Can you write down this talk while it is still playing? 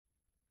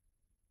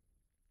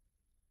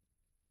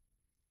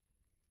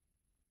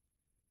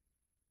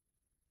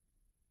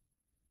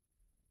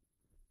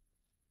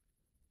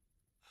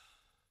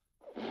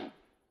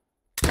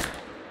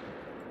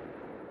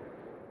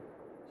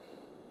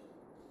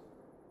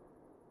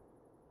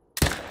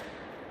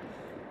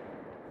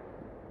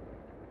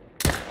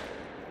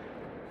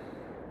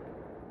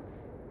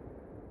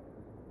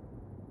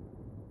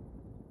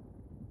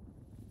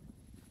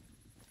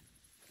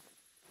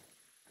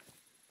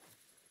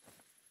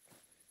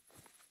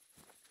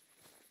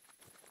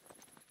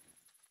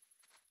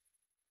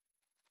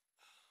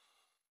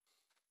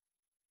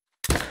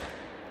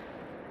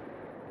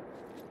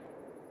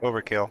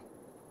Overkill.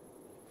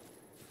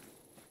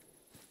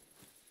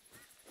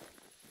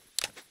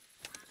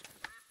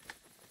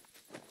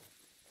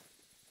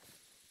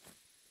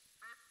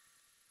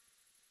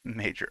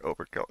 Major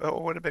overkill. Oh,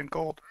 it would have been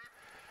gold.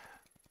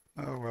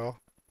 Oh well.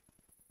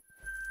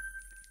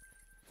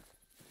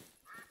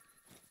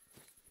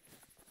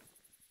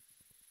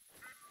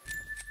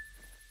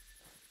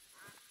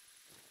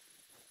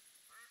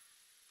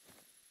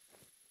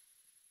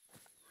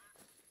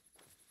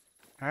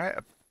 Alright,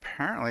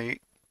 apparently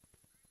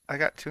I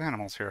got two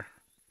animals here.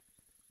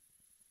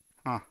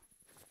 Huh.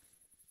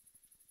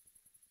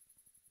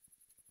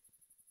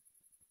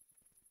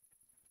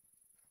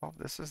 Well,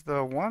 this is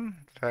the one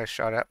that I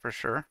shot at for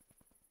sure.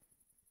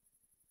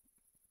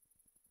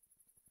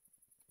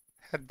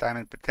 Had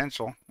diamond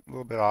potential. A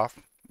little bit off,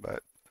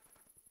 but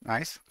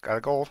nice. Got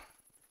a gold.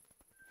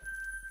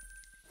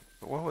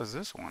 But what was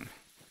this one?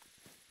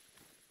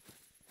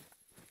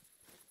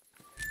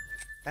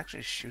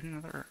 Actually shooting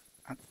another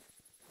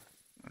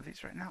of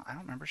these right now? I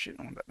don't remember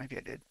shooting one, but maybe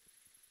I did.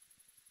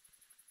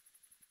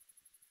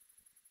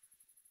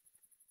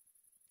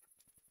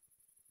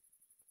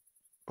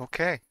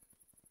 Okay.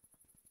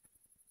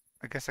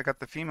 I guess I got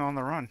the female on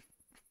the run.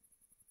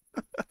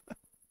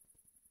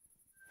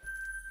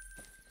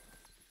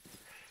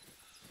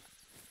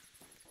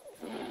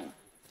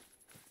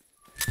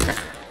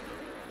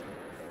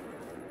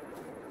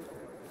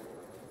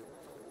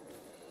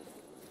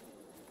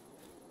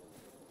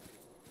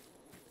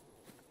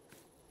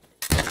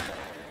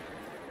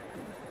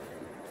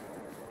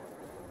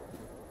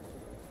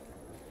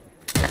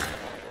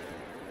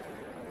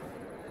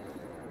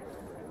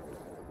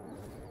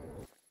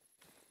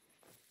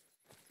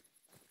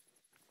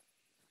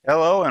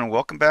 Hello and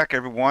welcome back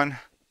everyone.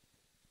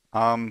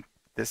 Um,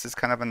 this is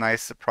kind of a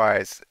nice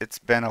surprise. It's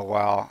been a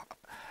while.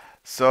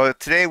 So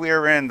today we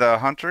are in the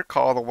Hunter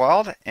Call of the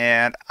Wild,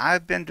 and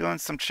I've been doing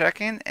some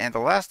checking, and the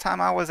last time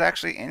I was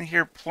actually in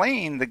here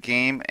playing the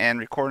game and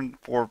recording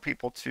for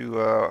people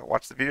to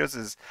watch the videos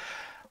is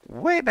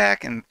way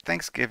back in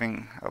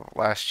Thanksgiving of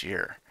last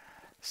year.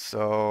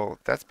 So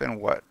that's been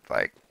what,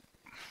 like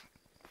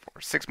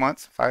 6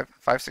 months,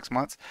 6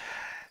 months.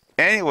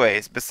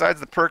 Anyways, besides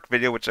the perk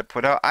video which I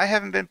put out, I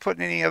haven't been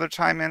putting any other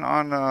time in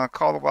on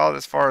Call of the Wild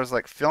as far as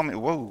like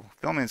filming. Whoa,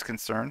 filming is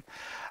concerned.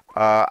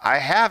 I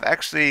have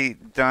actually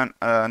done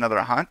another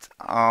hunt.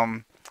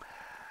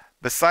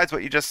 Besides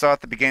what you just saw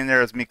at the beginning,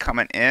 there is me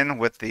coming in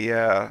with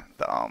the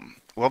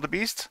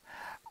wildebeest.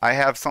 I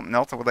have something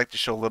else I would like to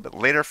show a little bit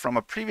later from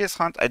a previous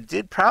hunt I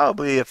did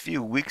probably a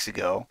few weeks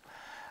ago.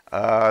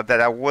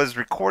 That I was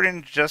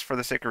recording just for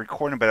the sake of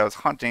recording, but I was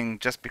hunting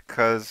just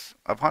because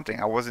of hunting.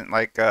 I wasn't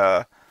like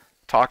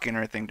talking or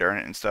anything during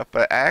it and stuff,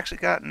 but I actually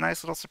got a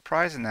nice little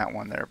surprise in that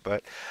one there.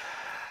 But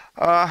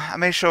I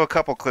may show a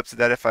couple clips of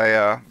that if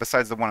I,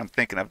 besides the one I'm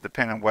thinking of,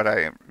 depending on what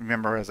I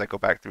remember as I go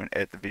back through and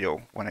edit the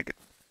video when I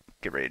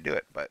get ready to do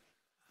it. But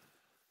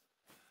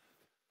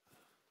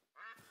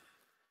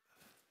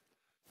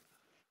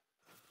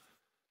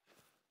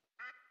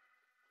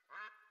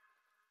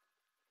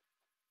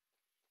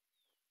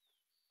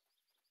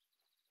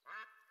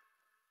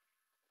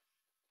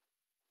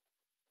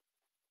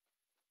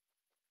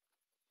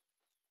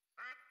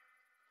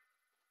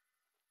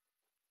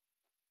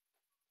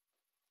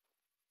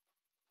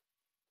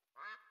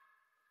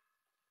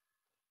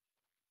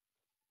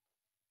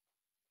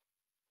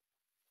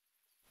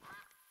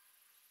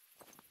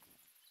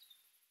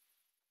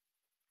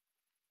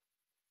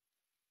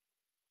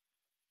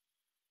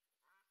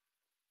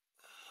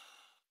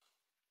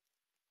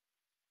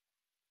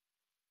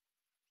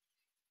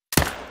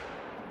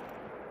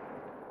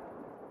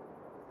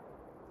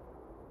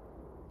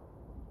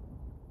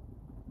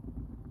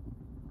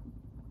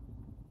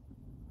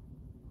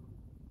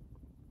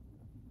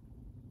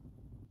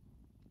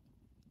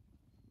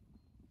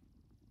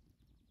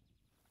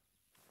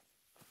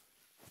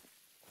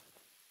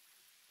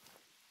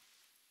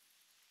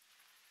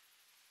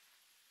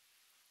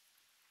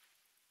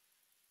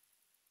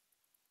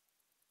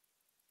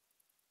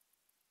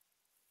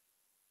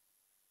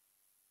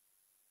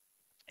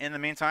in the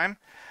meantime,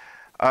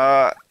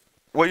 uh,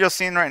 what you're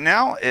seeing right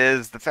now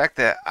is the fact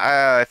that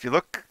if you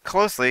look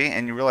closely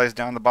and you realize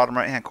down the bottom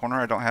right hand corner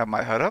I don't have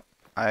my HUD up.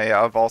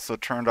 I've also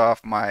turned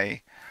off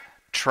my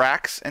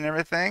tracks and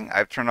everything.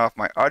 I've turned off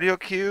my audio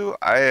cue.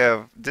 I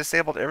have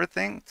disabled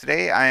everything.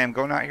 Today I am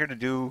going out here to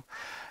do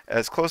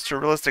as close to a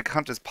realistic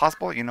hunt as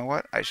possible. You know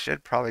what? I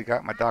should probably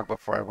got my dog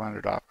before I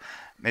wandered off.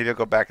 Maybe I'll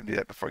go back and do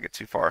that before I get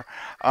too far.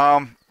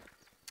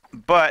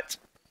 But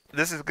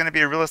this is going to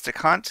be a realistic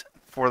hunt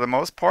for the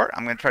most part.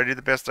 I'm going to try to do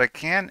the best I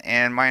can,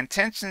 and my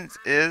intentions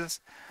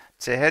is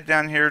to head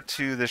down here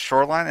to the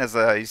shoreline as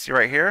you see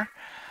right here,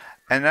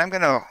 and I'm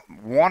going to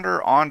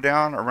wander on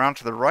down around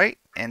to the right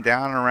and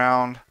down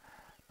around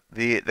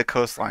the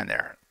coastline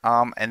there.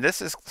 And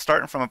this is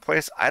starting from a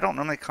place I don't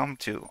normally come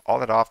to all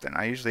that often.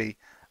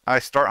 I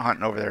start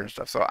hunting over there and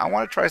stuff, so I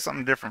want to try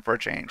something different for a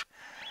change.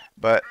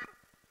 But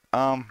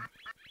um,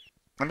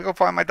 let me go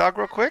find my dog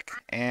real quick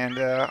and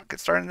get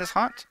started in this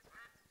hunt.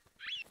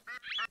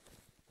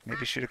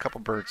 Maybe shoot a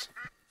couple birds.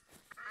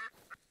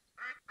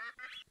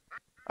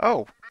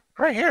 Oh,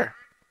 right here.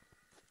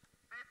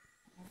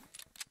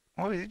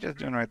 What is he just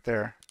doing right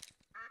there?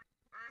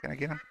 Can I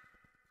get him?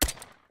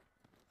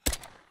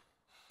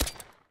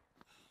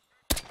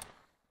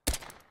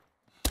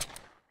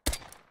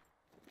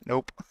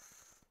 Nope.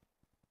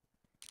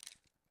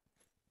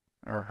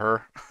 Or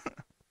her.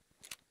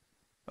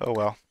 Oh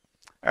well.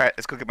 Alright,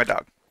 let's go get my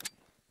dog.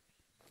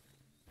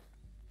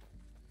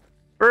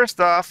 First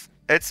off,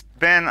 it's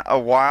been a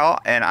while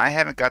and I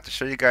haven't got to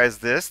show you guys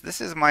this.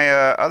 This is my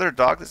other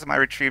dog. This is my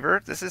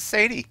retriever. This is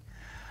Sadie.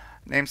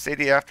 Named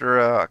Sadie after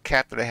a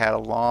cat that I had a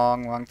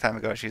long, long time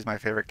ago. She's my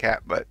favorite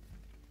cat, but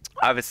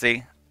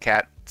obviously,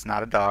 cat, it's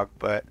not a dog,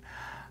 but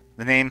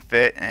the name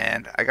fit,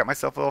 and I got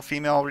myself a little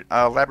female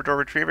Labrador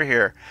Retriever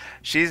here.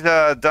 She's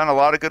done a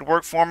lot of good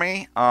work for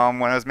me.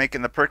 When I was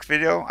making the perks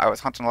video, I was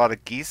hunting a lot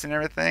of geese and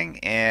everything,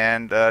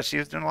 and she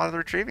was doing a lot of the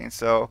retrieving.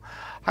 So,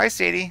 hi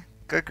Sadie,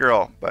 good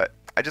girl. But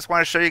I just want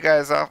to show you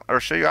guys off,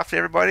 or show you off to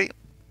everybody,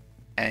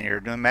 and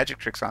you're doing magic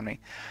tricks on me.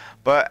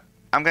 But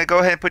I'm gonna go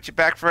ahead and put you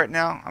back for right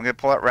now. I'm gonna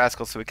pull out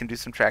Rascal so we can do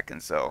some tracking.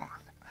 So,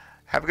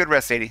 have a good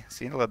rest, Sadie.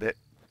 See you in a little bit.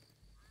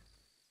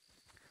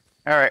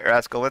 All right,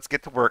 Rascal, let's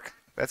get to work.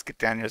 Let's get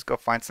down here. Let's go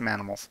find some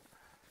animals.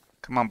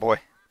 Come on, boy.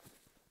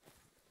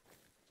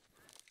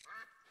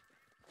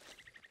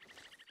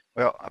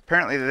 Well,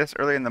 apparently this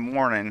early in the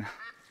morning,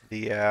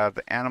 the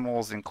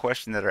animals in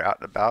question that are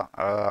out and about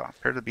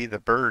appear to be the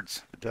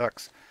birds, the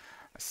ducks.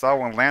 I saw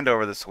one land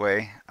over this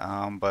way,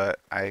 but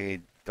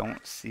I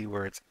don't see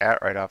where it's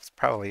at right off. It's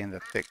probably in the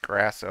thick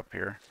grass up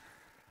here.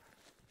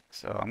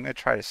 So I'm going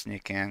to try to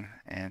sneak in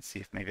and see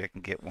if maybe I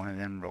can get one of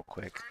them real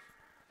quick.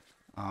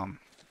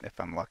 If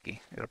I'm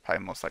lucky. It'll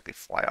probably most likely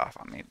fly off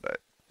on me,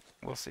 but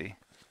we'll see.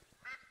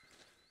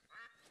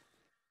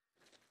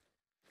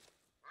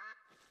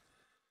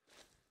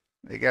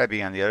 They gotta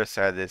be on the other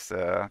side of this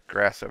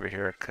grass over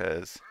here,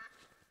 because...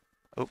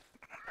 Oh,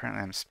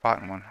 apparently I'm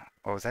spotting one.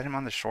 Oh, is that him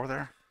on the shore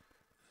there?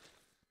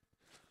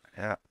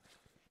 Yeah,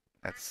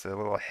 that's a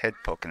little head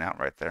poking out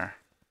right there.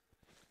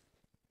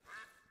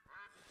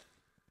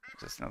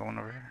 Is this another one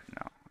over here?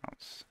 No.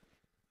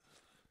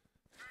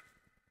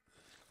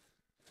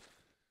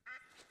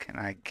 Can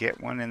I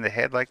get one in the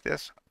head like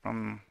this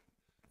from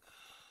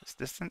this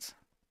distance?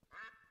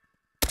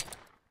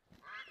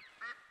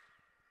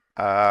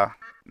 Oh,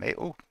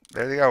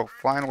 there they go,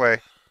 flying away.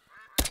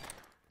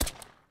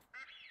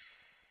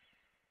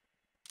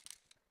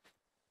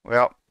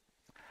 Well,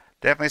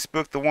 definitely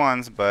spooked the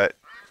ones, but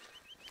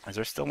is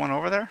there still one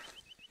over there?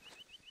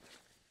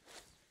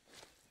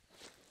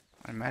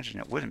 I imagine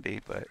it wouldn't be,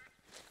 but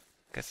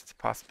I guess it's a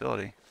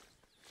possibility.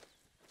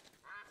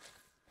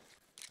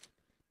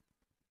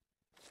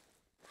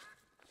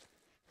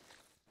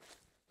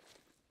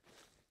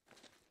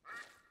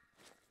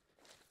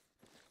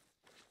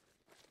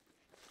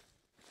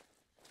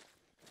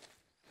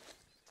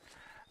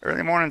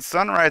 Early morning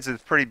sunrise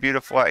is pretty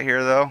beautiful out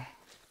here, though.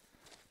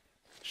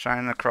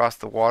 Shining across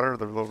the water,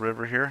 the little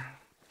river here.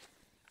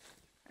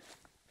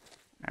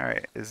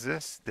 Alright, is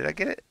this... Did I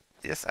get it?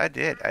 Yes, I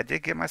did. I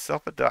did get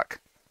myself a duck.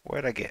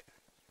 What did I get?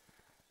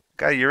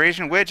 Got a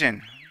Eurasian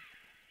widgeon.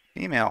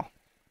 Female.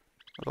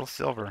 Little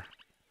silver.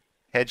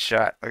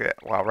 Headshot. Look at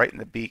that. Wow, right in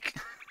the beak.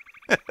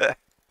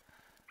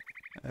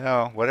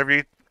 Oh, whatever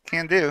you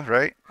can do,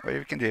 right? Whatever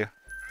you can do.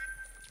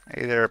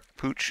 Hey there,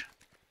 pooch.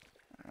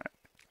 Right.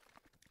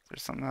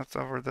 There's something that's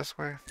over this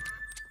way.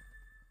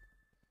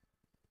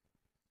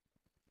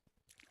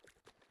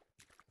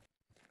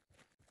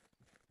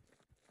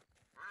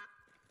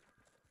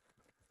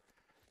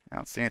 I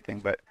don't see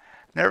anything, but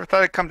never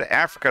thought I'd come to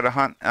Africa to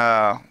hunt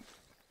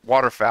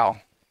waterfowl.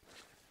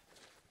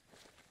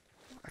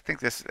 I think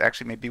this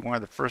actually may be one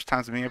of the first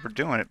times of me ever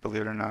doing it,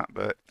 believe it or not,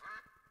 but...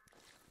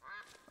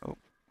 Oh,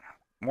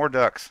 more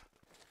ducks.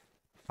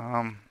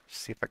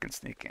 See if I can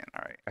sneak in.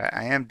 Alright,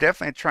 I am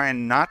definitely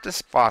trying not to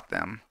spot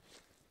them.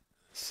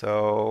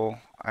 So,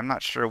 I'm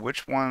not sure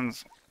which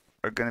ones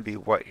are going to be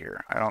what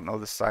here. I don't know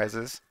the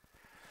sizes.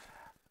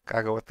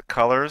 Gotta go with the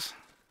colors.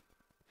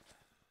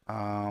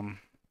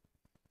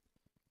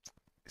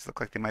 These look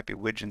like they might be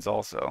widgeons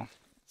also,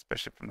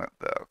 especially from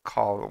the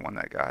call of the one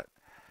that I got.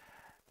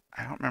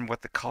 I don't remember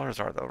what the colors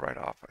are though right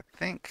off. I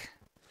think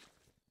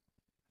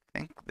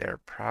they're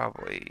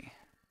probably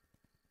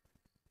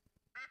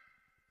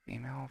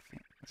female.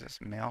 Is this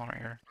male right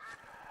here?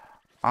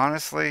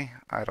 Honestly,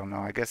 I don't know.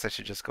 I guess I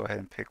should just go ahead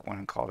and pick one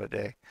and call it a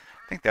day.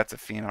 I think that's a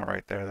female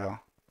right there though.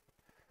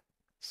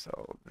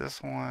 So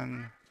this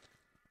one.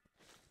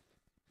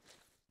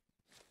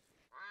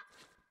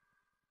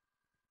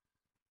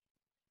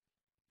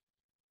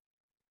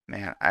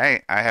 Man,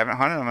 I haven't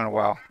hunted them in a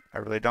while. I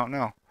really don't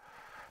know.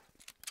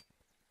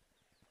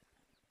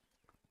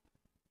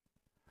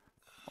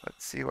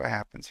 Let's see what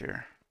happens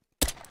here.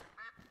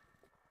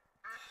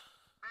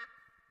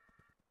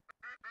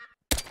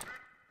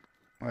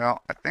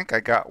 Well, I think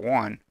I got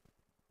one.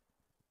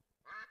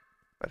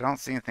 But I don't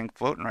see anything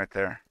floating right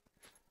there.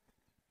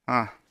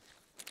 Huh.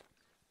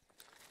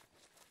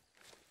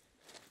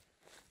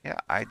 Yeah,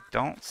 I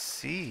don't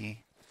see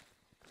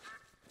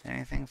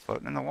anything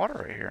floating in the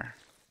water right here.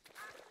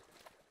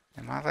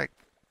 Am I like,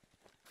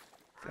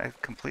 did I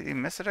completely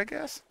miss it, I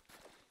guess?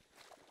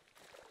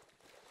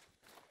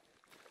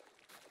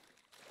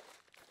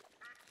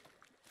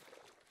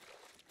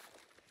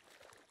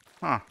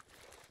 Huh.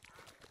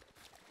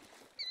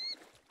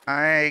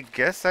 I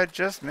guess I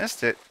just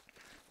missed it.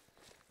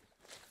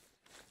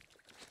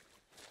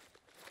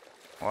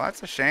 Well,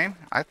 that's a shame.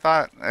 I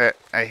thought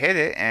I hit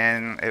it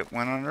and it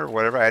went under or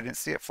whatever. I didn't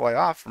see it fly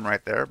off from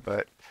right there,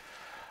 but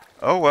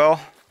oh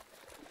well.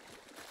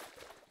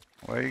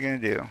 What are you gonna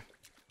do?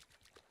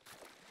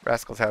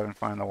 Rascal's having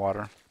fun in the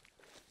water.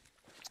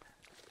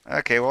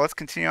 Okay, well let's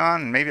continue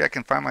on. Maybe I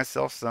can find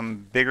myself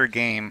some bigger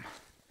game.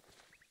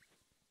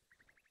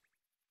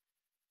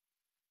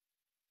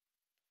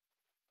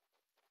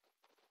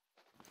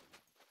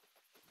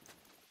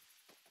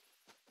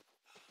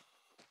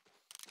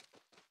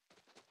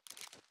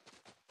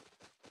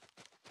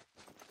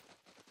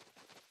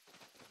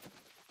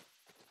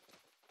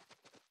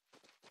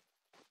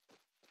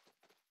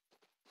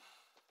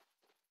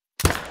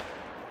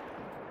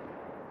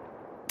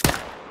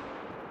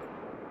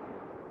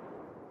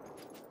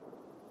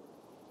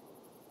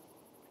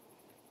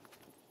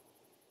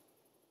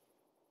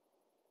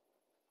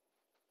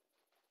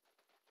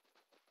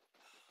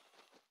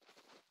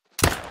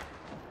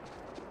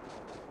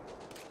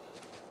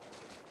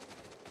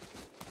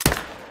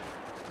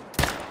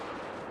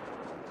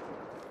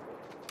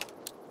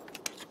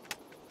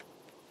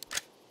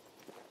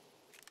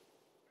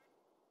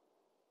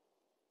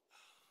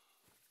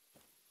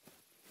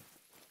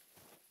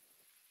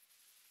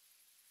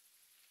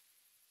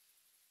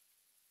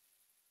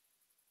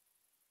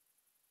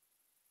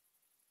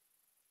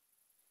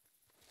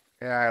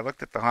 Yeah, I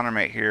looked at the hunter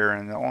mate here,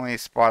 and the only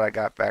spot I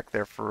got back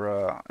there for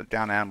a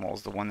down animal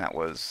is the one that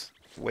was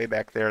way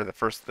back there, the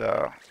first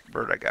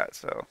bird I got.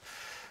 So,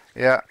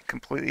 yeah,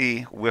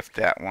 completely whiffed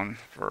that one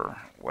for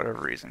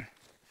whatever reason.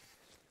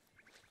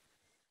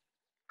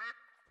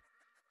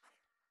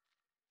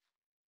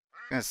 I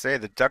was gonna say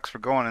the ducks were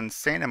going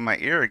insane in my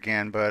ear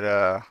again, but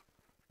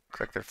looks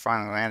like they're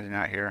finally landing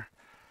out here.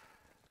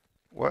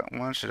 What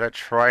one should I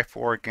try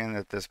for again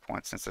at this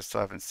point, since I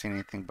still haven't seen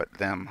anything but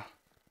them?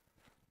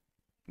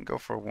 Go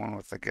for one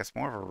with, I guess,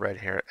 more of a red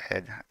hair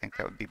head. I think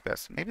that would be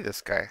best. Maybe this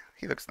guy.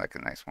 He looks like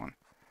a nice one.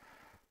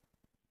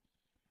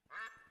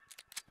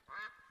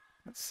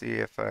 Let's see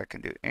if I can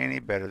do any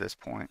better this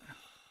point.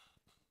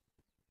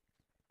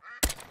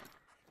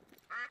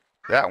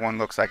 That one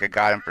looks like I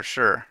got him for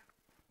sure.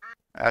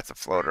 That's a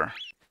floater.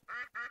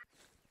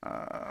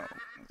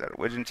 Is that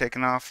a widgeon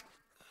taking off?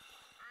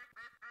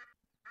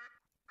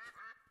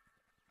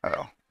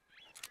 Oh.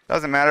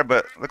 Doesn't matter,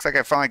 but looks like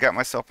I finally got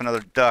myself another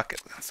duck.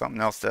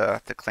 Something else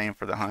to claim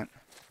for the hunt.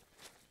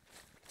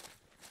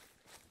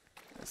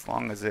 As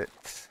long as it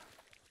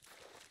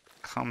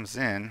comes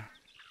in.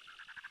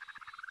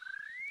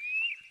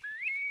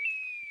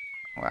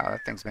 Wow,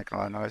 that thing's making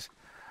a lot of noise.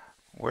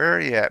 Where are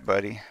you at,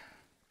 buddy?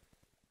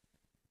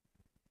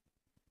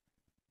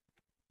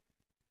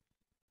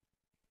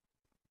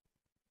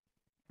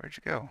 Where'd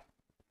you go?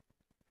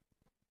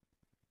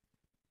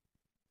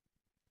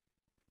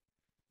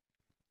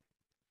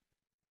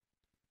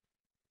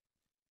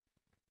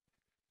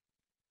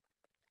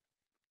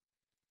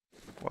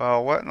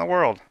 Well, what in the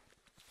world?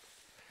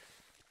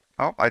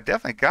 Oh, I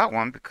definitely got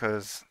one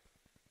because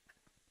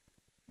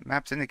the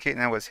map's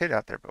indicating I was hit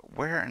out there, but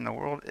where in the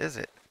world is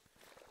it?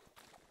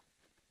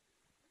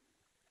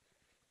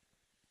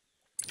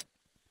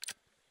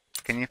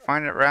 Can you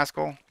find it,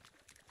 rascal?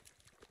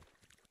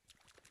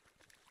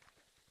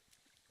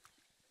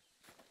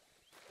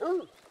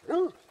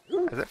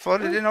 Has it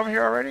floated in over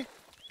here already?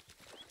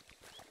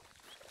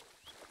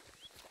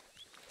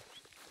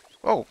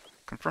 Oh,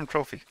 confirmed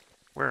trophy.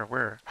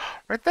 Where?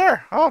 Right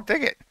there. Oh,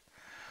 dig it.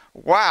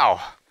 Wow.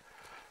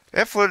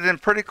 It floated in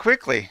pretty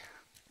quickly.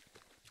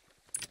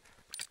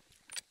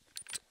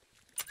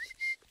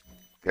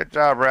 Good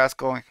job,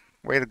 rascal.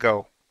 Way to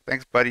go.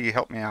 Thanks, buddy. You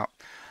helped me out.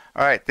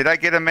 All right. Did I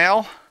get a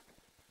male?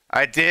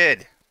 I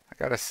did. I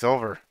got a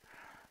silver.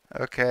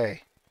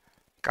 Okay.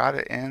 Got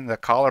it in the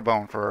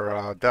collarbone for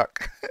a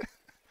duck.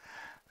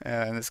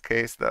 In this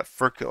case, the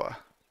furcula.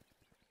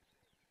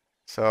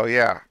 So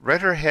yeah,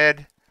 redder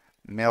head,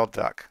 male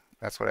duck.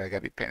 That's what I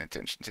gotta be paying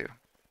attention to.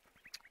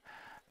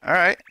 All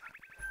right.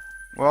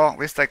 Well, at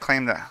least I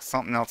claimed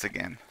something else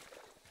again.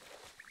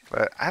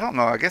 But I don't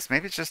know. I guess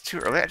maybe it's just too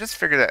early. I just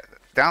figured that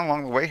down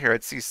along the way here,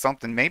 I'd see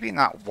something. Maybe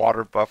not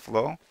water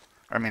buffalo. Or,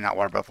 I mean, not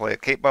water buffalo,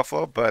 Cape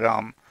buffalo. But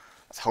I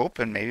was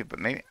hoping maybe. But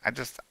maybe I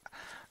just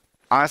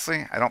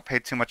honestly, I don't pay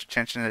too much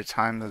attention to the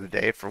time of the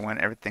day for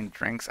when everything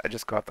drinks. I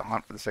just go out to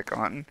hunt for the sake of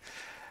hunting.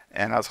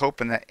 And I was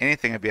hoping that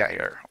anything would be out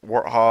here.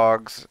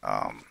 Warthogs,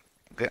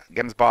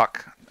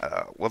 Gemsbok,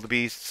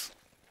 wildebeests,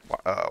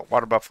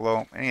 water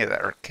buffalo, any of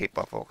that, or Cape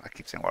buffalo. I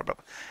keep saying water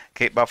buffalo.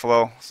 Cape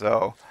buffalo.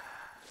 So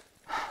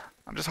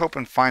I'm just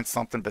hoping to find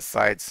something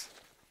besides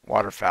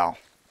waterfowl.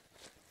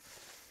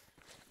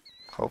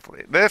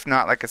 Hopefully. But if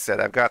not, like I said,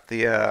 I've got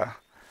the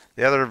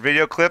other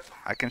video clip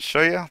I can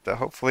show you to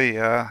hopefully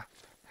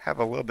have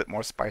a little bit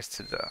more spice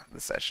to the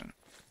session.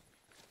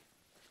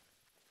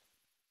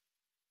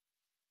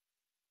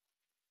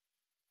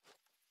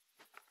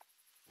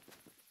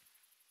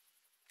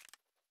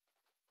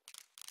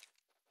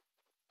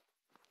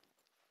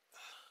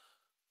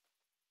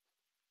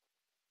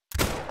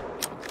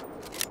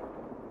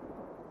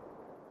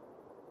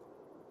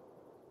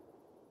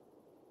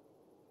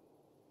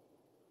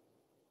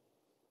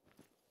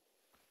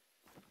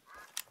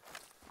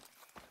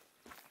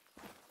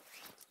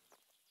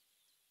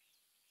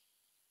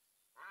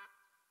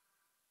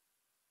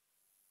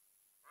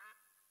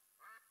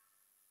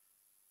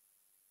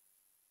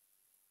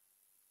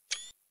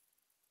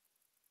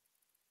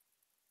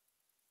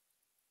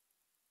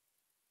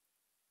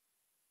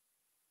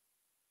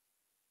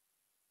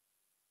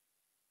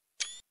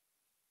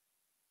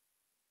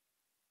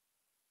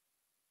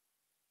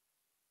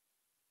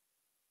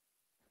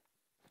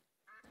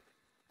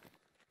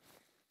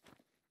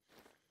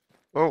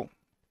 Oh,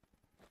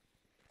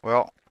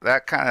 well,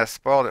 that kind of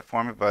spoiled it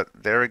for me, but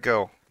there we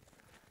go.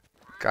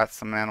 Got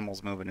some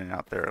animals moving in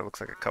out there. It looks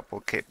like a couple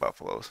of Cape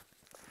buffaloes.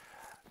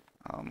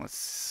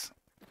 Let's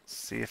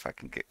see if I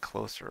can get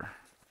closer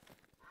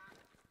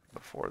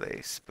before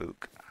they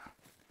spook.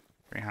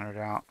 300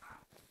 out,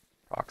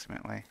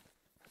 approximately.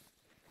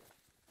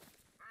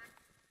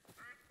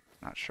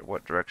 Not sure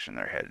what direction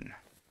they're heading,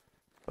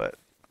 but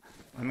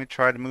let me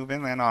try to move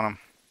inland on them.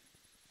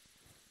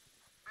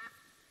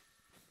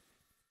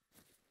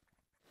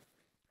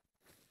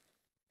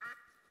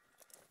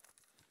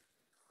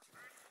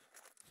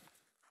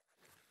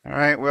 All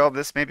right, well,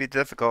 this may be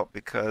difficult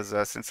because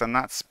since I'm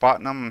not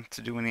spotting them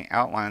to do any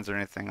outlines or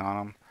anything on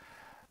them,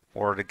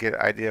 or to get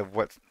an idea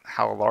of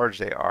how large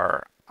they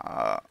are,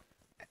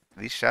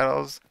 these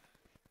shadows,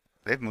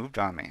 they've moved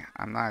on me.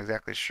 I'm not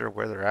exactly sure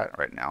where they're at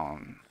right now.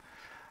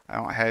 I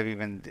don't have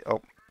even,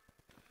 oh,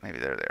 maybe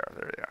there they are.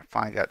 There they are. I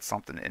finally got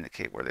something to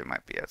indicate where they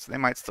might be at. So they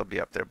might still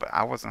be up there, but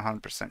I wasn't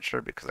 100%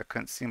 sure because I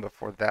couldn't see them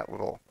before that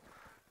little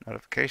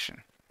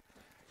notification.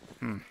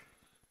 Hmm.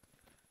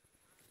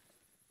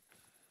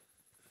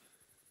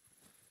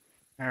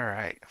 All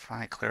right.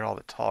 Finally cleared all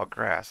the tall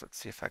grass. Let's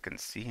see if I can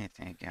see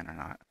anything again or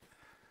not.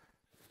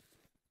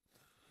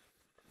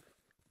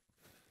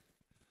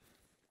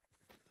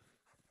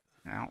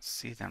 I don't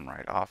see them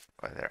right off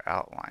by their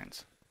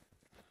outlines,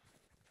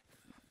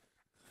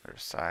 their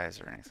size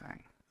or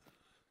anything.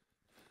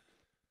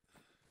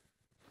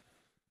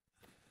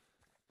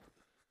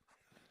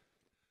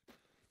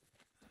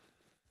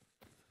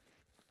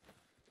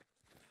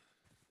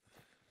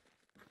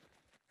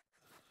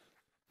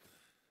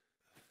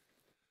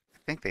 I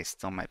think they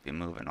still might be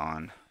moving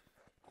on.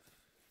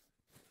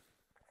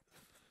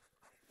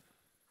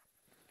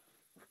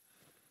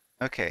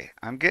 Okay,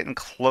 I'm getting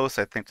close,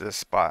 I think, to this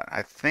spot.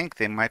 I think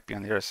they might be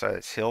on the other side of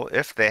this hill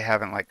if they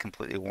haven't like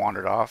completely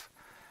wandered off.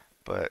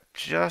 But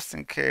just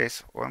in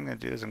case, what I'm going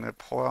to do is I'm going to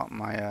pull out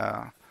my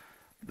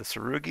the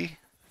Sarugi,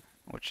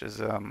 which is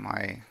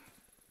my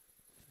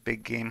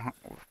big game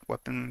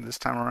weapon this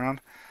time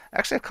around.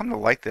 Actually, I've come to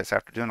like this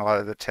after doing a lot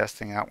of the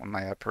testing out with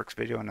my perks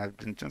video, and I've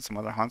been doing some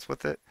other hunts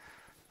with it.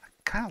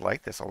 Kind of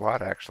like this a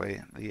lot,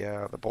 actually.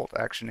 The bolt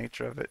action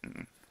nature of it,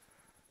 and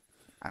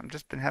I've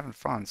just been having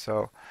fun.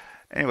 So,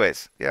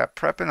 anyways, yeah,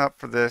 prepping up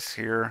for this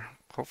here.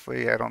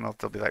 Hopefully, I don't know if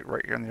they'll be like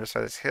right here on the other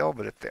side of this hill,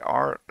 but if they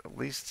are, at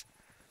least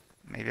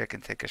maybe I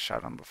can take a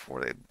shot on them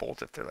before they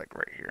bolt if they're like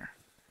right here.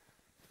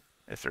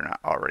 If they're not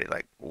already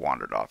like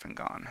wandered off and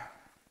gone.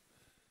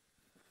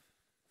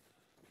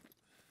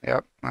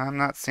 Yep, I'm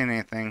not seeing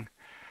anything.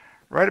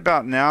 Right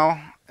about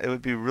now, it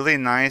would be really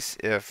nice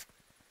if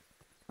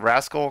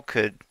Rascal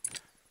could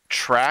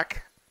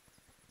track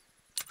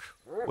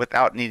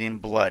without needing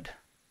blood.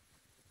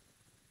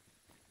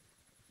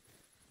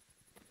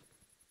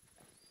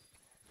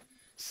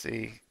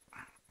 See,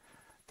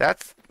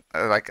 that's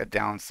like a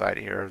downside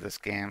here of this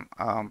game.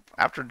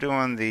 After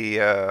doing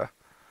the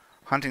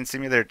Hunting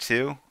Simulator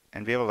 2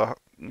 and be able to,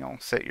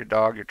 set your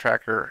dog, your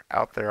tracker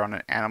out there on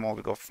an animal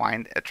to go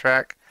find a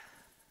track,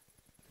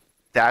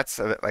 that's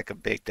like a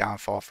big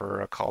downfall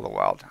for Call of the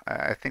Wild.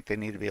 I think they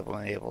need to be able to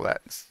enable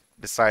that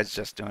besides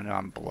just doing it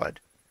on blood.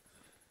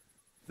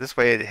 This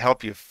way it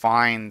help you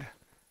find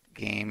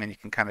game and you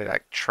can kind of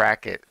like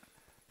track it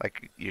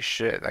like you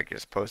should, like you're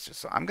supposed to.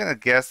 So I'm gonna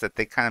guess that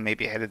they kind of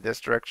maybe headed this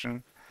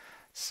direction.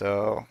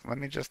 So let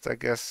me just, I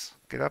guess,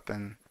 get up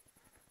and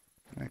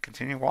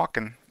continue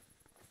walking.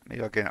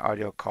 Maybe I'll get an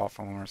audio call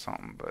from them or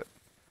something, but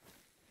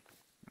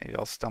maybe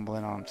I'll stumble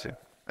in on them too.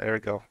 There we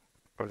go.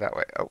 Over that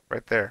way. Oh,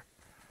 right there.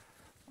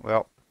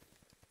 Well,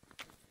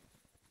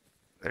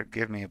 they're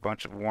giving me a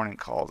bunch of warning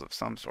calls of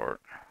some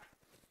sort.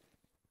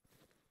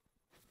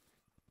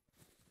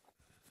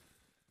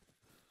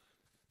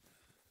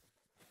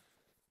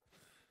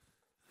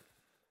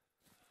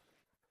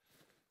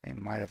 They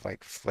might have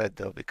like fled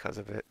though because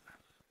of it.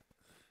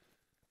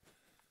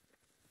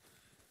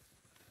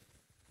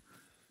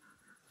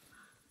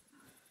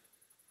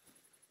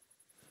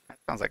 That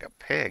sounds like a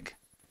pig.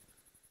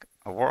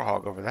 A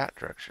warthog over that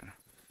direction.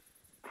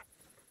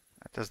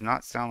 That does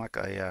not sound like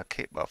a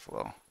Cape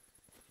buffalo.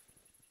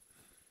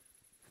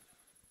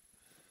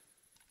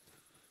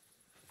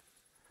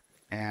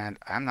 And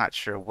I'm not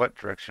sure what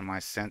direction my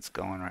scent's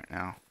going right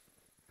now.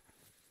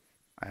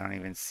 I don't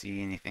even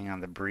see anything on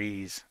the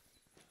breeze.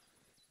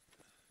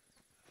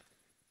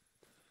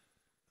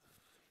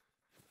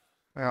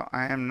 Well,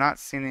 I am not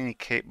seeing any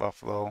Cape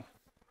buffalo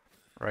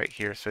right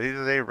here. So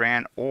either they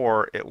ran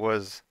or it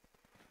was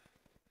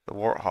the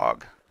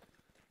warthog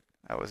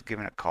that was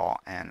giving a call.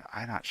 And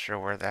I'm not sure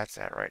where that's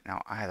at right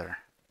now either.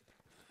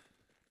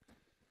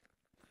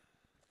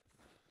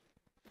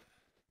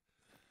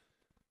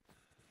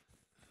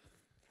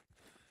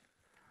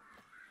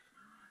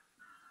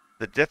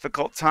 The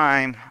difficult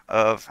time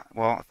of,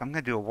 well, if I'm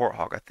going to do a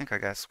warthog, I think I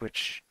got to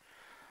switch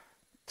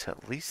to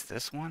at least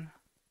this one.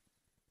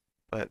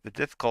 But the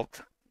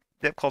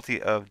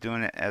difficulty of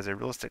doing it as a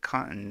realistic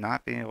hunt and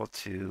not being able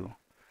to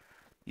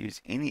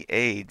use any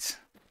aids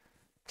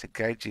to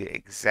guide you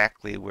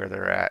exactly where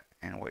they're at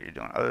and what you're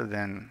doing, other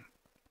than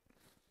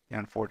the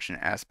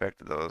unfortunate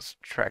aspect of those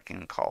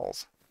tracking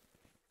calls.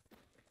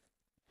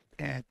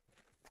 And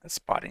a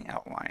spotting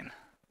outline.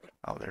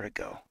 Oh, there we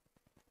go.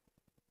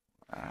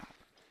 Uh,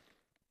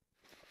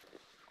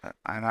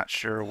 I'm not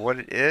sure what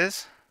it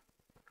is,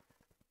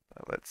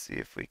 but let's see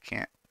if we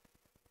can't.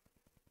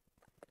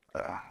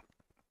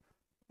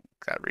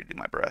 Gotta redo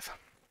my breath.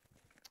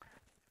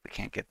 We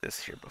can't get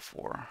this here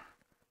before.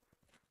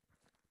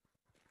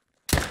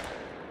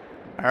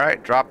 All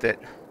right, dropped it.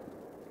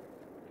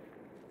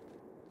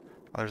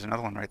 Oh, there's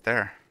another one right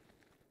there.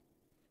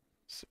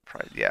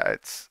 Surprise! Yeah,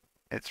 it's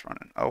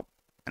running. Oh,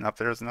 and up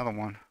there's another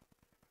one.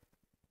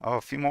 Oh,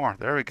 a few more.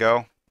 There we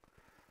go.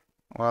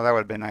 Well, that would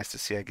have been nice to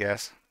see, I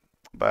guess.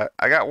 But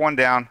I got one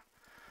down.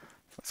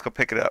 Let's go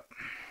pick it up.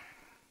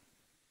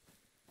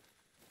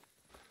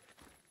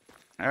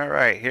 All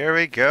right, here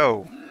we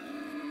go.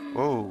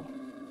 Whoa.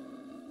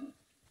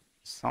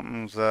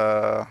 Something's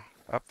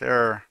up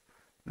there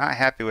not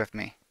happy with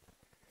me.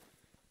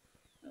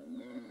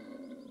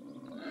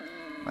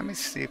 Let me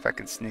see if I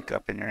can sneak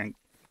up in here and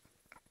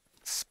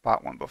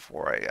spot one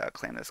before I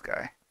claim this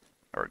guy.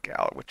 Or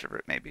gal, whichever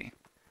it may be.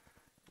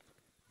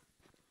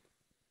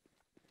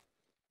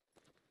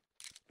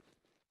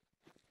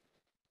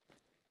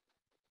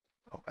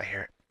 Oh, I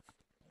hear it.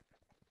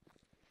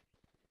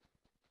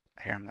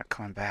 I hear him. They're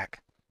coming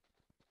back.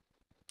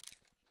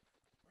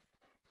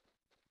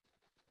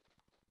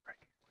 Right.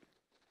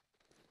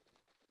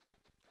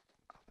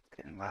 Oh, it's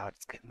getting loud.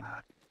 It's getting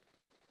loud.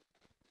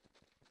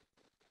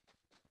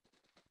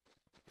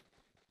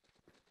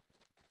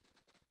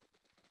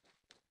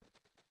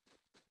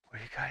 Where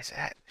are you guys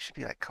at? They should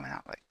be like coming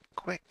out like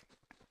quick.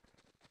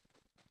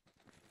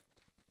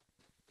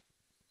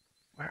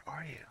 Where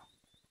are you?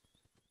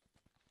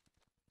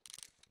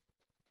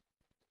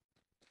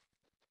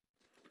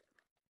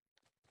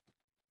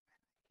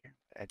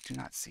 I do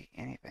not see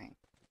anything.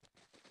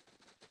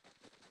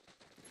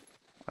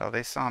 Well,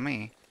 they saw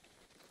me.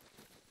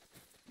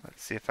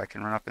 Let's see if I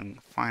can run up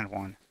and find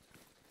one.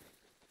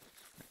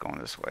 They're going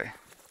this way.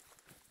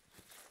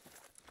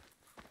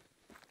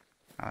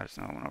 Oh, there's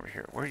another one over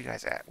here. Where are you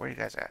guys at? Where are you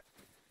guys at?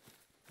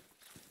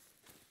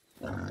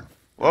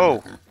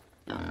 Whoa!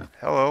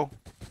 Hello.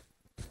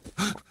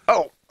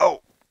 Oh!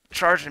 Oh!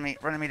 Charging me,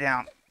 running me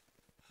down.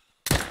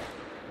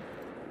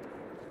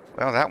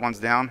 Well, that one's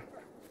down.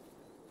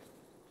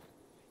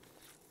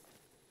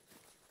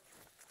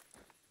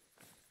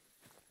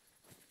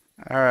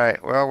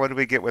 Alright, well, what do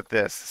we get with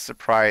this?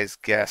 Surprise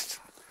guest.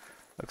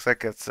 Looks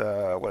like it's,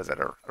 what is that,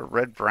 a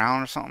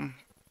red-brown or something?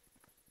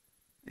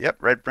 Yep,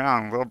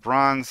 red-brown. Little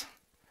bronze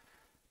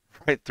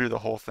right through the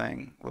whole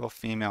thing. Little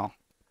female.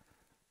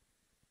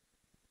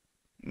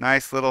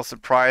 Nice little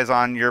surprise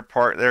on your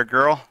part there,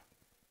 girl.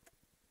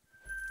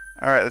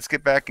 Alright, let's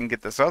get back and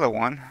get this other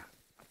one.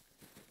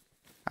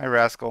 Hi,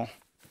 Rascal. What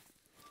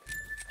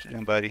you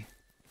doing, buddy?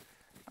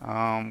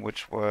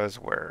 Which was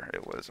where?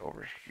 It was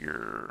over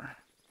here.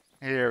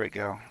 Here we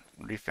go.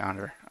 Refound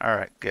her.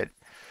 Alright, good.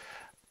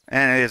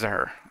 And it is a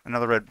her.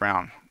 Another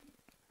red-brown.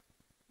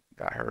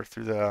 Got her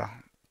through the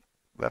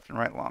left and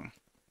right lung.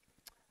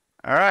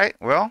 Alright,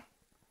 well,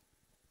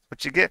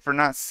 what you get for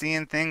not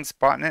seeing things,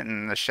 spotting it,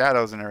 and the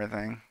shadows and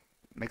everything.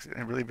 Makes it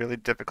really, really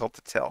difficult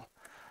to tell.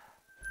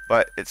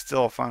 But it's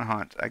still a fun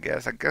hunt, I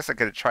guess. I guess I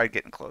could have tried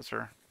getting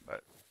closer,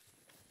 but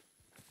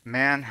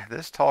man,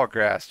 this tall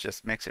grass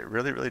just makes it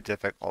really, really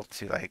difficult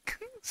to like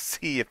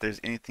see if there's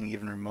anything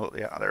even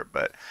remotely out there.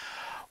 But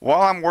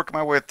while I'm working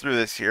my way through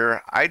this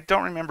here, I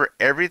don't remember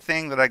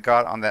everything that I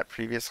got on that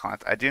previous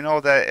hunt. I do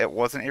know that it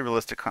wasn't a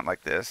realistic hunt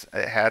like this.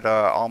 It had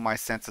all my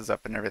senses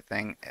up and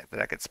everything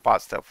that I could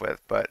spot stuff with.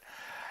 But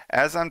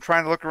as I'm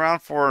trying to look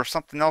around for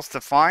something else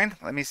to find,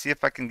 let me see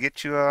if I can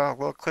get you a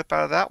little clip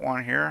out of that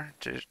one here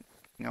to,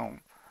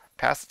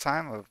 pass the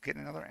time of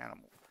getting another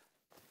animal.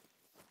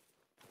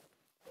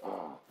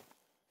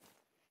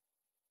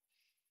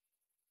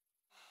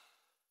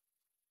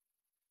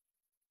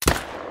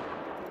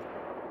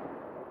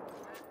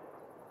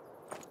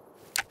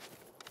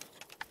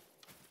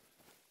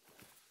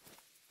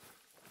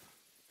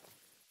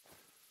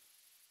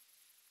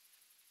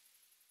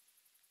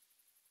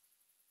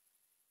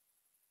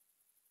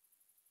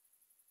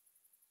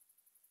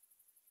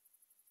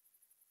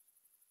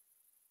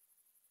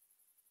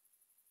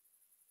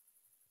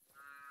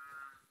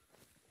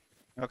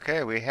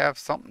 Okay, we have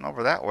something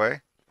over that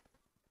way.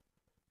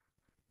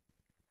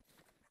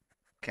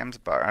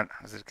 Gemsbach,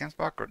 is it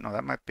Gemsbach or no?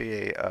 That might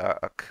be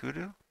a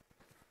kudu.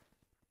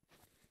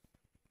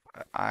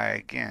 I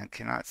again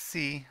cannot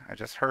see. I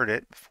just heard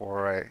it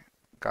before I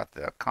got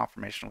the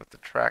confirmation with the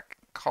track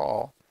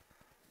call.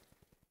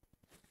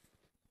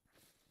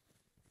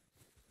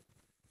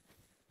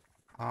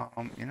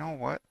 You know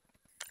what?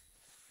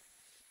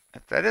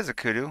 If that is a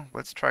kudu,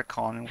 let's try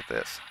calling in with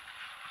this.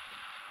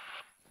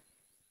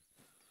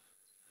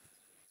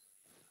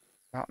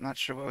 Well, I'm not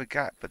sure what we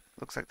got, but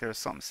looks like there's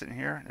something sitting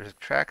here. There's a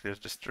track. There's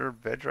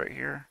disturbed veg right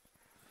here.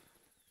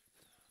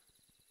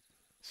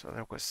 So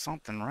there was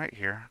something right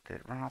here. Did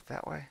it run off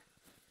that way?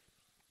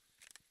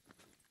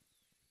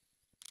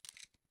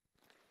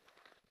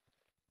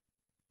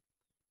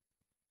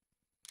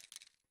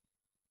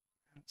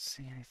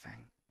 see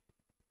anything.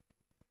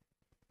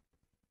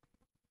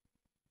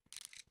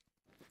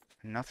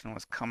 Nothing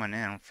was coming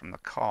in from the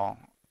call.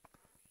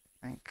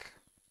 I think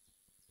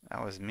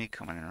that was me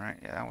coming in, right?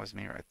 Yeah, that was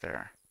me right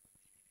there.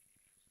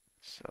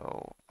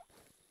 So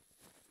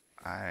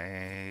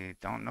I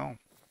don't know.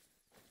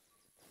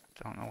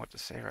 Don't know what to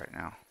say right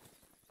now.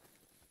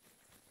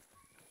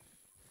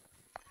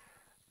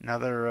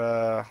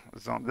 Another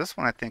zone. This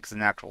one I think is a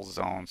natural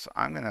zone, so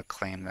I'm gonna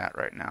claim that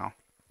right now.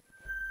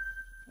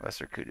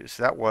 Lesser kudu.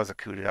 So that was a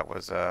kudu that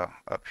was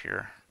up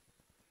here.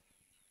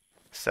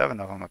 7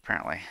 of them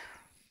apparently,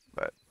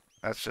 but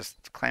that's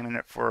just claiming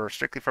it for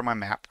strictly for my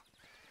map.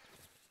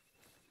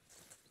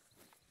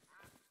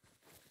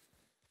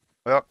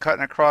 Well,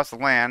 cutting across the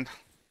land.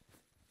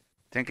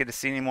 Didn't get to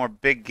see any more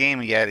big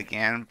game yet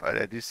again, but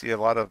I do see a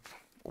lot of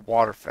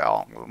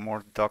waterfowl, a little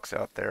more ducks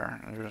out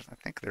there. I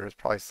think there's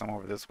probably some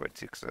over this way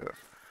too, because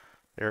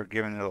they're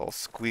giving little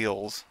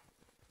squeals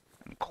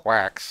and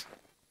quacks.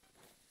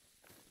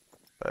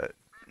 But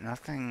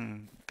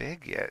nothing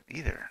big yet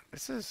either.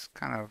 This is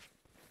kind of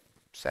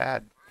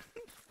sad.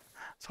 I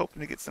was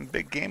hoping to get some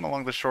big game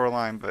along the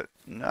shoreline, but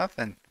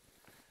nothing.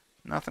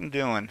 Nothing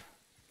doing.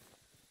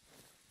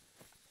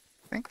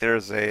 I think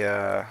there's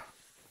a,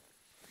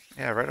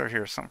 yeah, right over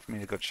here is something for me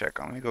to go check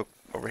on. Let me go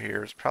over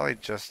here. It's probably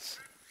just,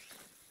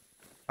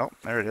 oh,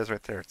 there it is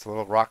right there. It's a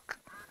little rock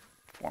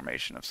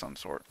formation of some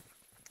sort.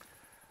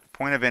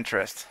 Point of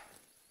interest.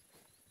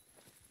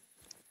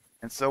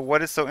 And so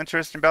what is so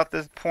interesting about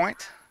this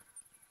point?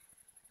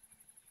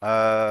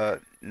 Naya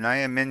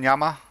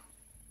Minyama.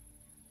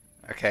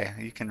 Okay,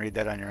 you can read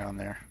that on your own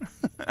there.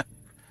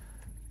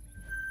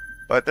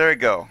 But there you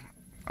go.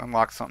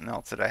 Unlock something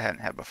else that I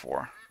hadn't had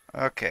before.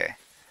 Okay.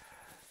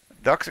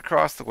 Ducks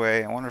across the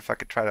way. I wonder if I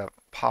could try to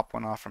pop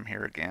one off from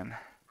here again.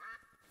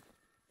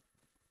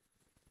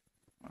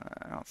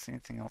 I don't see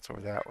anything else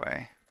over that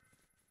way.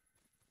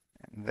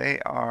 And they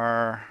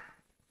are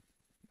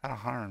about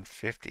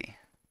 150.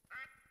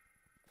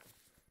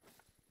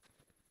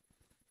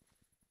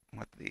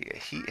 With the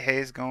heat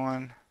haze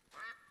going.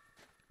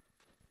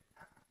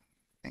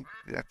 I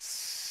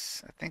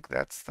think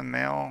that's the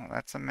male.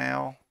 That's a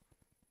male.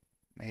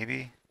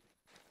 Maybe.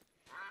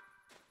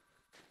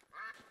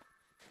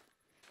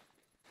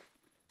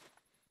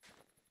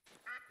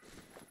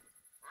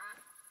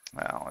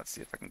 Well, let's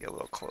see if I can get a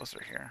little closer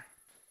here.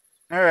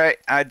 Alright,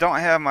 I don't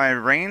have my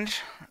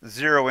range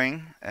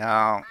zeroing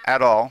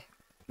at all.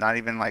 Not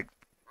even like,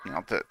 you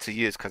know, to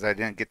use because I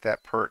didn't get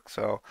that perk.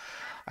 So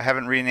I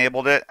haven't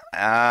re-enabled it.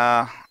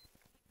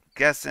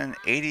 Guessing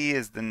 80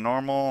 is the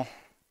normal.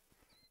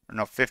 Or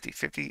no, 50,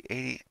 80.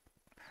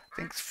 I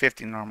think it's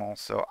 50 normal.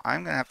 So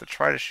I'm going to have to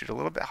try to shoot a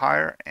little bit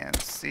higher and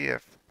see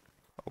if,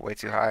 oh, way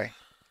too high.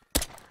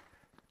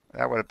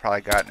 That would have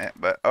probably gotten it,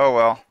 but oh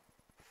well.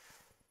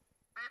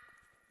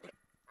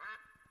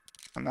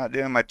 I'm not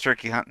doing my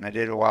turkey hunting I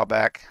did a while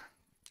back.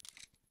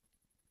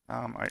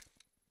 Are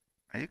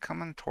you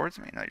coming towards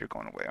me? No, you're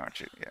going away, aren't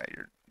you? Yeah,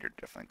 you're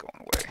definitely going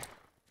away.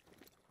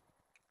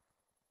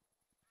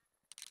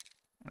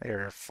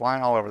 They're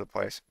flying all over the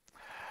place.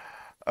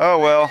 Oh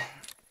well,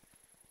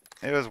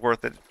 it was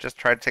worth it. Just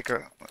try to take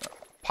a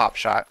pop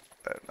shot.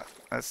 But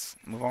let's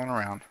move on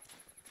around.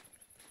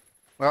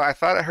 Well, I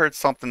thought I heard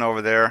something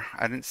over there.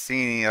 I didn't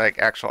see any like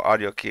actual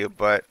audio cue,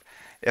 but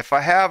if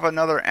I have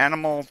another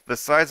animal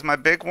besides my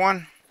big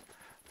one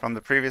from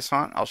the previous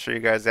hunt, I'll show you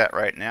guys that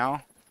right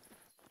now.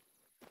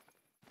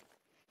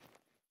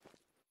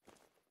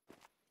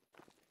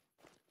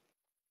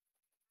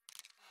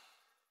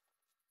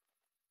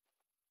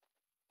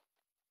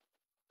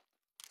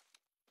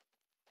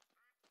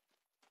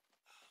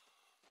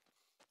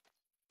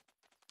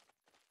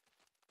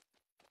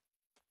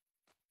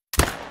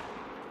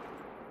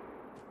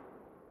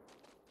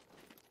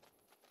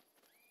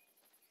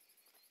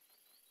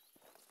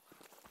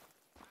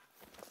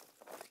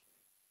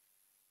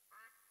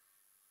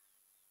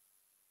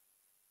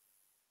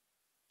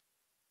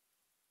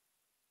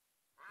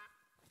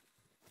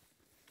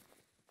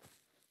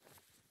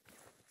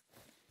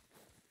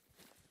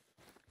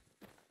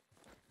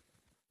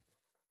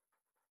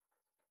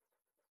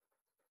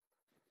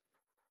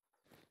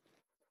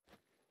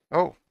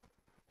 Oh,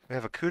 we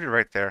have a cooter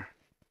right there.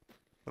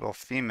 Little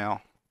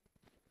female.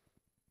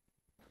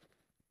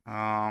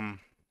 You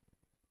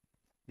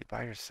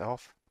by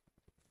yourself?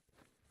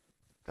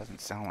 Doesn't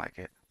sound like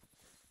it.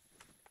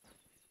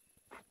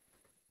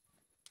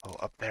 Oh,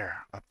 up there,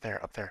 up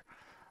there, up there.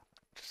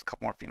 Just a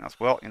couple more females.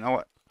 Well, you know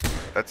what?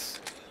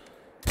 Let's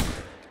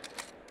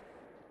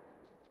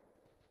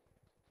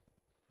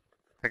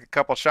take a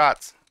couple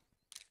shots.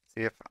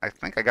 See if I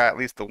think I got at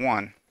least the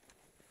one.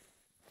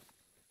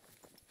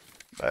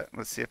 But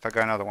let's see if I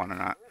got another one or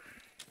not.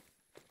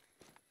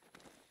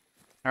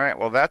 Alright,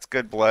 well that's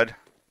good blood.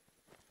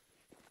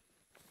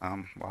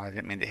 Well, I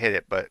didn't mean to hit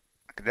it, but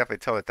I could definitely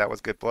tell that that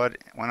was good blood.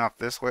 It went off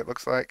this way, it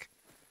looks like.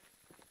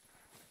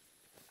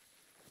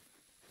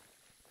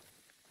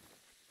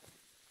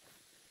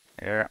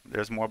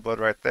 There's more blood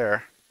right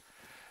there.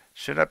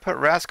 Should I put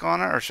Rask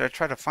on it, or should I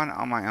try to find it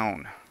on my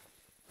own?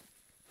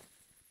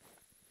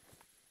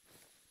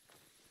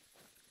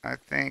 I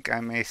think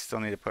I may still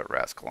need to put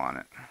Rascal on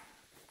it.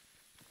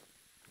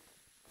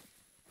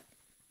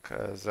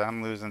 Because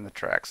I'm losing the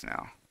tracks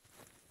now.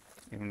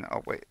 Even,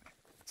 oh wait,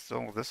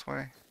 still this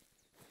way?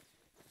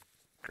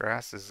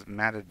 Grass is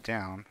matted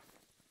down.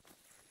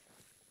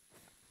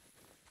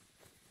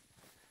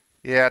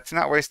 Yeah, to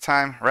not waste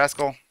time,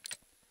 Rascal,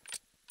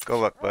 go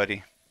look,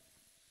 buddy.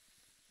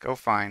 Go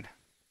find.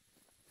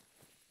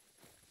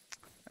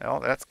 Well,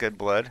 that's good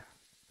blood.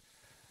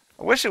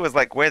 I wish it was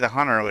like Way the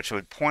Hunter, which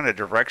would point a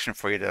direction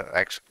for you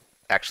to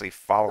actually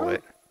follow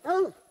it.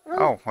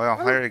 Oh,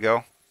 well, there you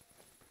go.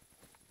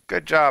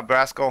 Good job,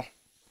 Rascal.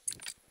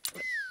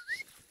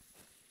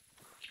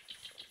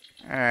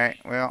 Alright,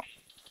 well,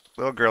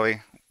 little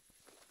girly.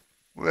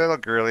 Little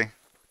girly.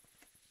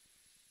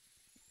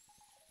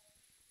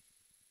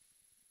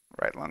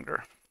 Right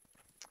lunger.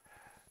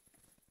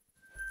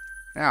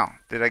 Now,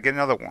 did I get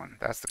another one?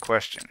 That's the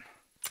question.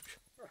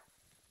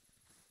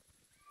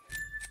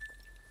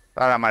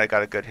 Thought I might have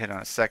got a good hit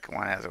on a second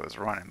one as it was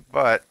running,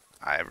 but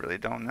I really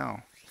don't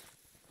know.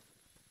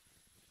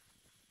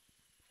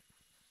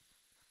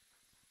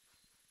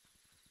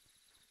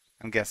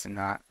 I'm guessing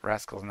not.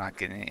 Rascal's not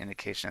getting any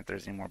indication that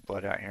there's any more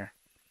blood out here.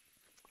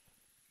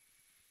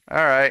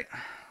 Alright.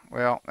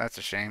 Well, that's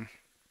a shame.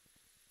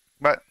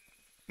 But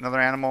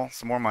another animal,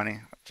 some more money,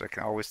 which I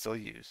can always still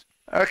use.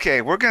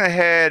 Okay, we're going to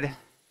head...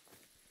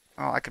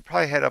 Oh, I could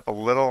probably head up a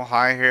little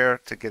high here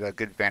to get a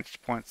good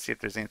vantage point, see if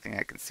there's anything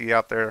I can see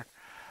out there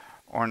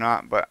or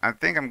not. But I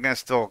think I'm going to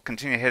still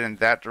continue heading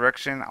that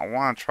direction. I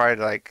want to try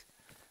to like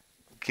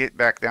get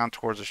back down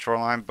towards the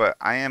shoreline, but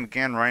I am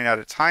again running out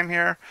of time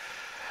here.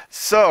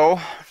 So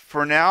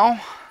for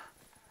now,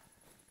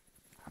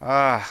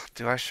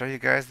 do I show you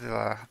guys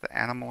the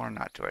animal or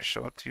not? Do I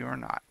show it to you or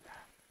not?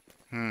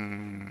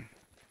 I'm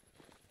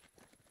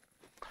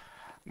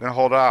gonna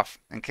hold off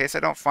in case I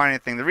don't find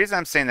anything. The reason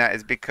I'm saying that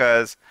is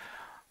because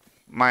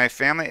my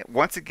family,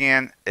 once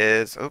again,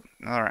 is... Oh,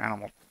 another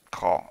animal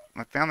call.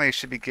 My family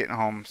should be getting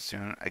home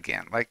soon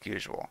again, like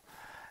usual.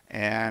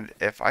 And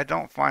if I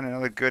don't find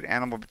another good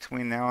animal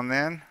between now and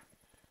then,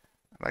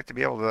 I'd like to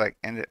be able to like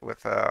end it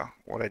with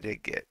what I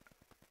did get.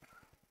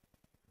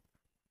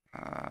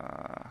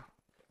 I'm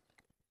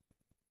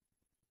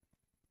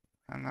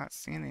not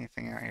seeing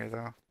anything out here though.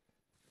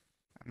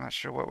 I'm not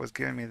sure what was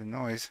giving me the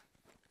noise.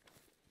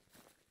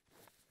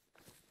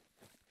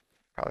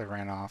 Probably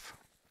ran off.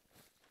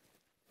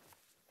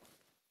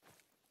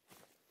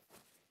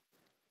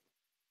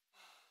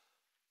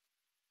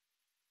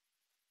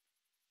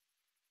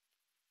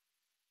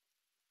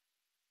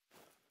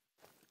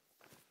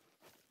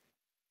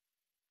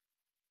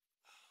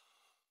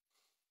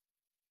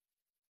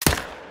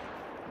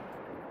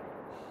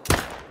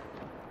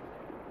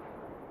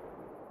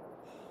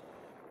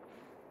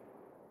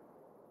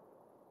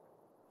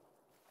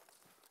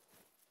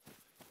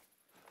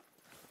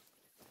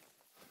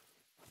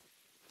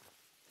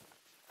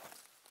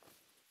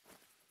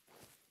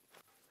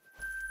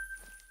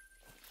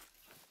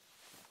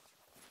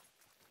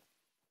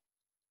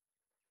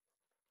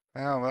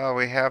 Well,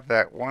 we have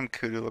that one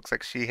kudu. Looks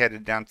like she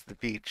headed down to the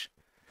beach.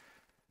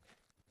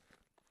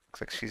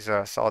 Looks like she's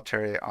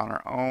solitary on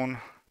her own.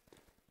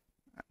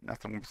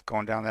 Nothing was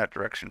going down that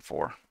direction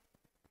for.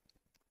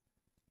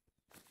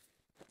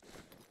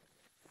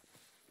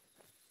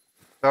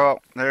 So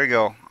there you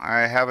go.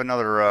 I have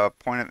another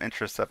point of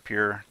interest up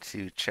here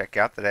to check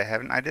out that I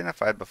haven't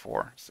identified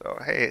before. So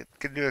hey,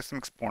 could do some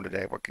exploring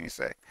today. What can you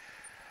say?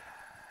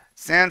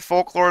 Sand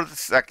Folklore the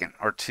second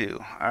or two.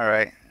 All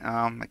right.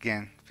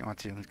 Again, if you want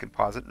to, you can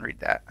pause it and read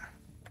that.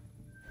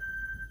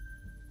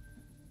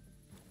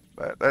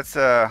 But let's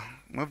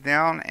move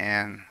down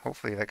and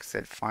hopefully, like I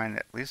said, find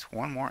at least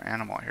one more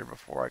animal here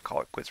before I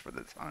call it quits for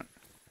this hunt.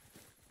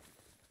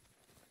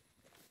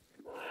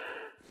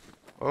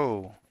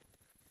 Oh.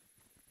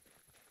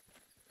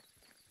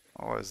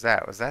 What was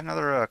that? Was that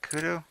another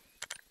kudu?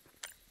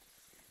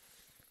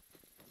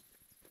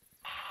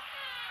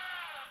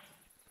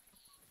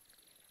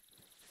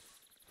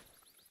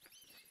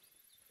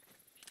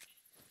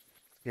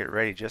 Get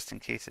ready just in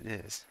case it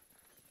is.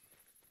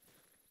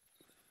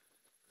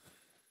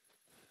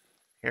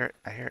 Hear it,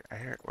 I hear it, I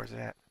hear it. Where's it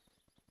at?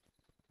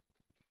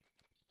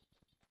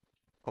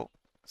 Oh,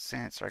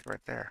 sand strike right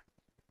there.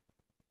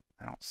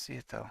 I don't see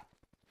it though.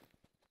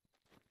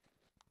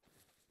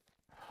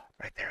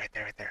 Right there, right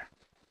there, right there.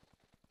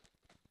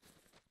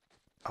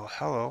 Oh,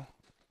 hello.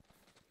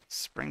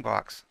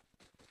 Springboks.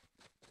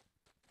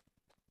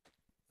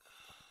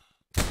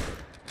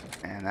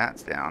 And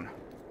that's down.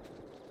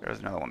 There's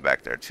another one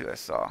back there too I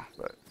saw,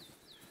 but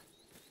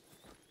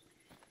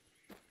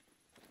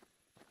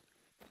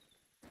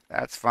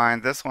that's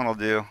fine. This one will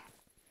do.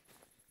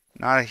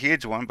 Not a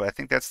huge one, but I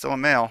think that's still a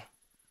male.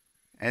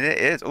 And it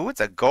is. Oh,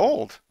 it's a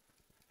gold.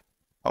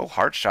 Oh,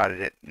 heart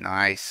shotted it.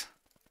 Nice.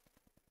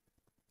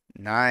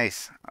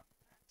 Nice.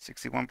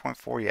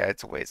 61.4. Yeah,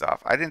 it's a ways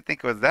off. I didn't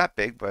think it was that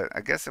big, but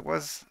I guess it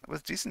was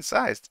decent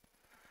sized.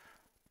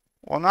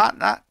 Well,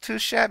 not too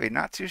shabby.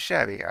 Not too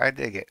shabby. I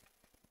dig it.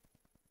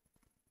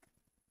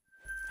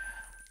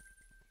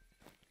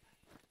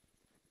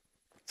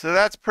 So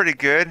that's pretty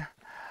good.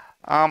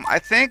 I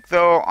think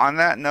though, on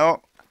that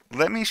note,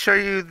 let me show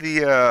you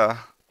the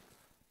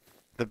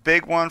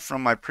big one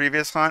from my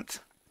previous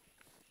hunt.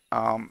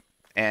 Um,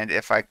 and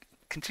if I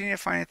continue to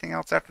find anything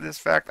else after this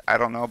fact, I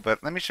don't know.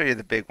 But let me show you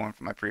the big one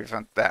from my previous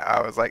hunt that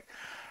I was like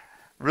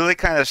really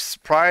kind of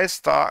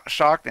surprised,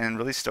 shocked, and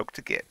really stoked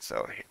to get.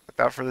 So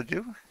without further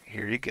ado,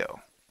 here you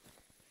go.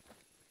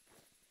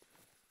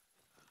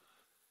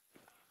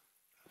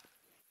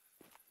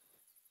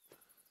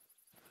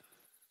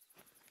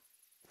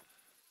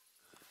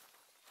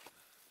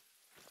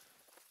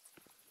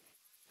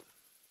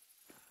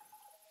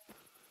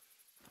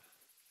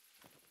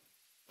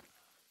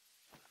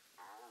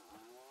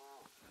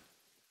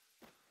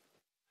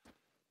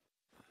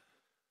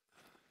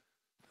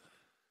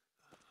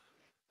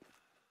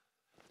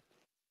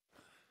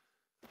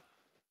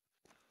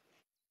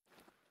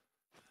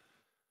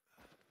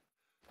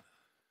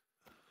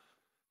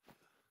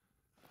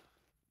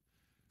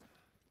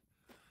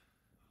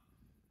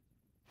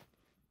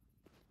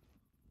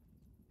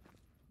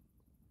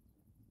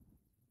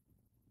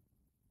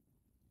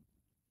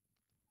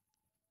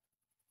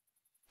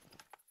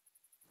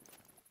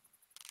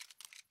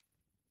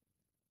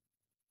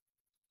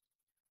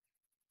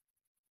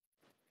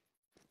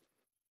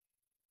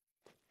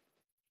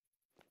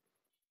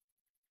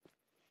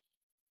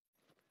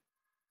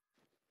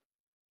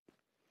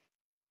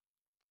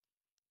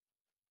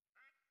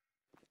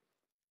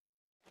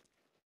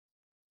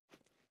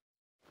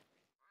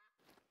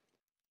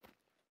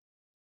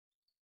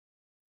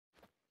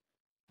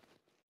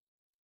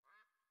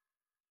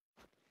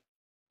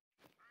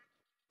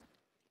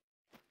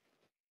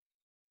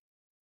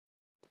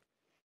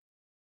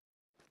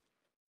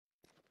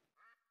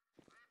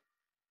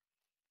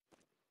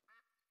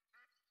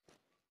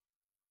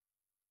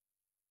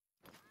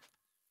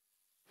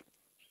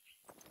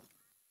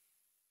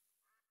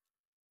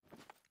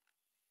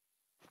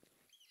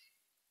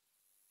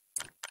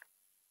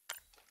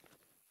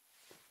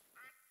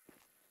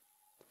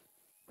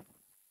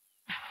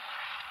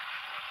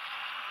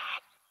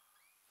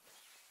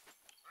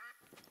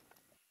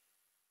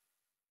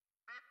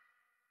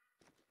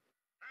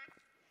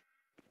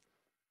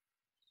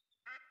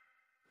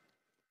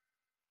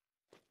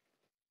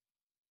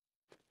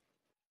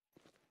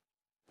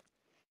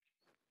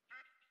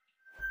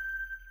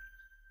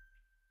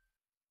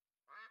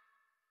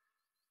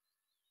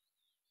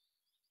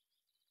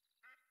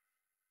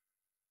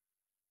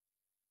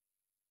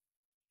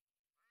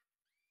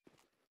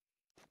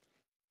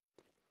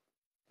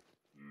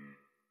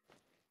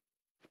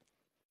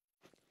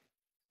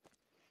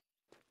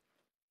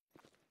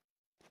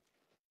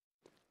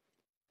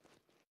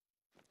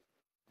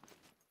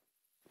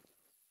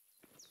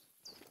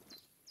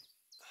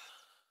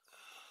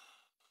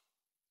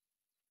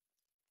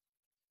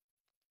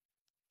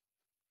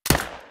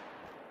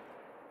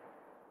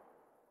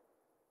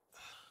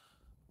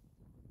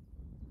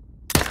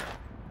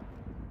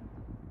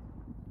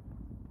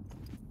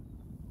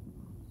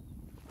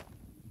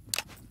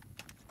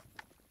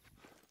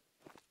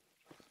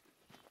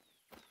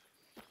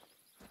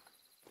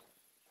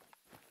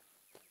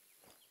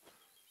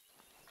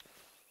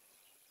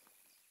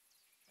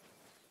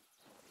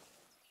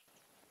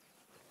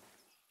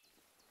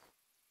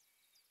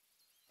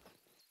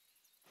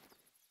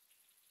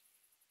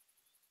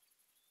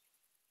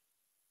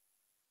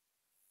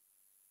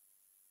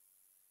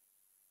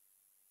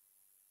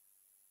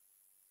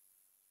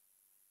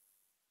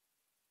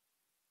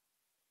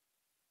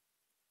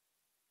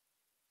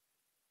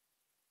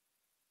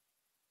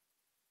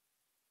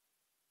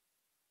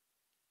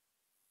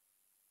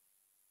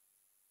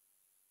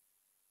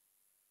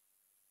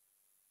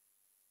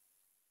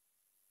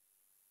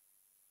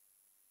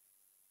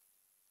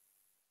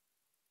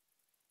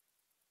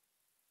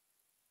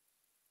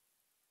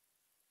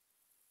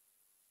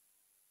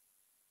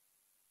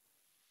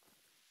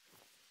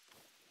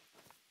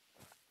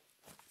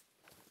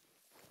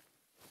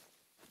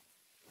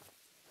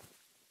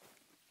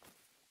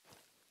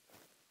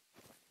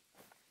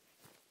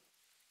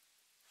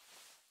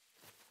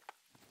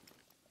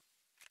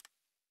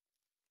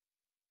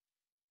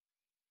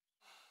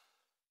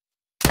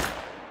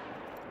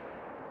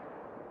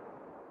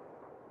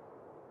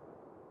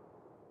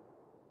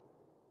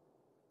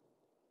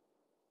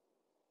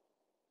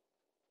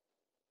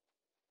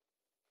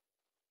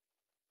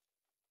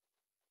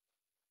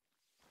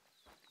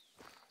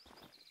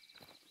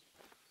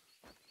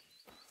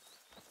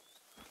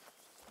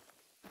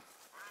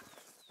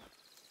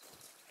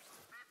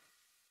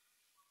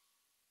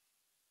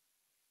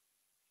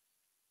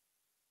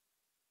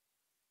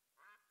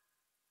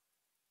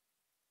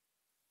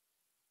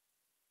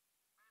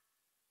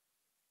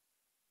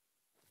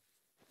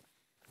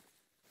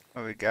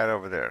 What we got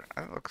over there?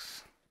 That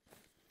looks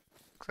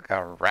like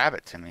a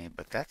rabbit to me,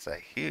 but that's a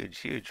huge,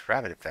 huge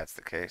rabbit if that's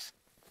the case.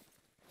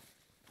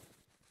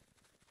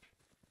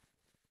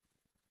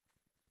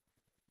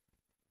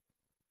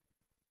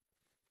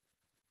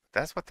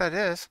 That's what that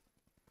is.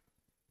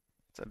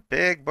 It's a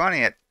big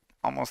bunny at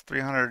almost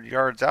 300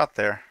 yards out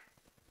there.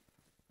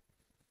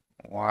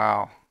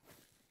 Wow.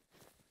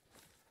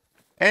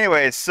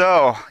 Anyway,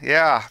 so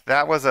yeah,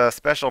 that was a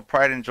special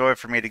pride and joy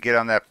for me to get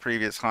on that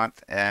previous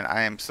hunt, and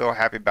I am so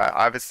happy about it.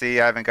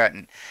 Obviously, I haven't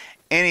gotten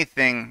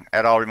anything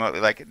at all remotely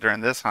like it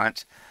during this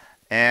hunt,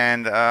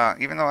 and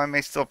even though I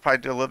may still probably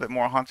do a little bit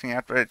more hunting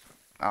after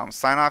I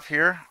sign off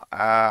here,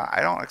 I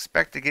don't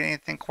expect to get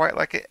anything quite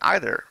like it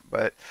either.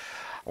 But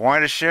I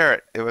wanted to share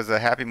it. It was a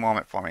happy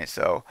moment for me.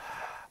 So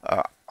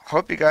uh,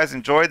 hope you guys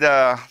enjoyed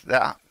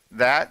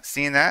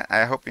seeing that.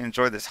 I hope you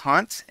enjoyed this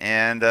hunt,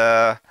 and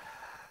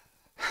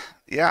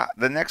yeah,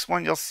 the next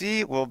one you'll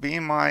see will be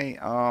my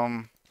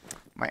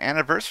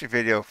anniversary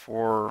video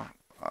for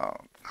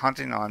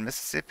hunting on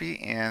Mississippi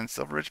and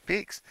Silver Ridge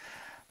Peaks.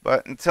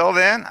 But until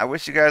then, I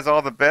wish you guys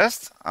all the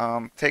best.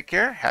 Take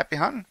care. Happy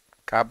hunting.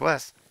 God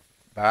bless.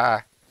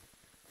 Bye.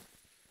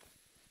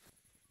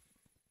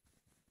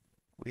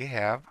 We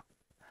have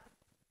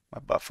my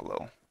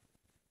buffalo.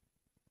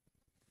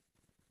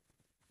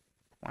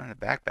 One in the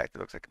backpack that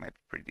looks like it might be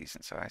pretty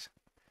decent size.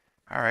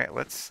 All right,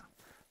 let's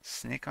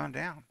sneak on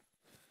down.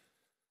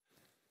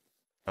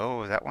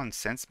 Oh, that one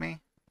sensed me?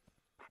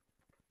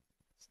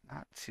 It's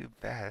not too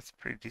bad. It's a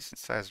pretty decent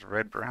sized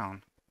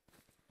red-brown.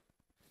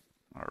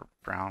 Or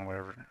brown,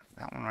 whatever.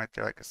 That one right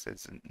there, like I said,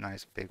 is a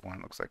nice big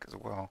one, looks like as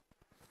well.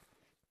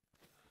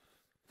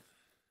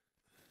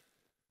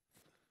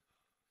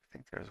 I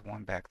think there's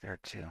one back there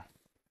too.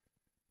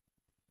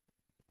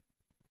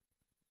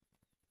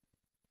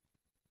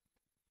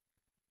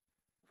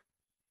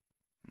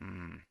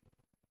 Hmm.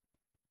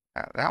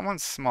 That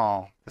one's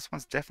small. This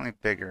one's definitely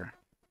bigger.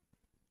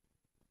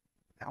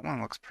 That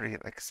one looks pretty,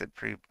 like I said,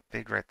 pretty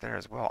big right there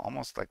as well.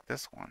 Almost like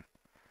this one.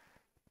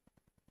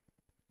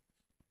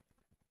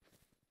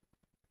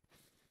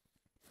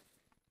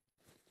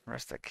 The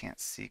rest I can't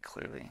see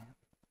clearly.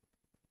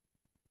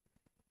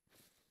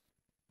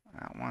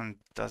 That one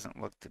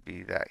doesn't look to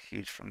be that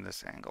huge from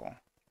this angle.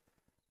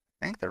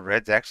 I think the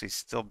red's actually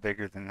still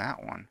bigger than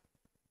that one.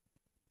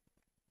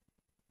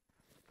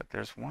 But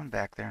there's one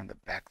back there in the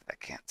back that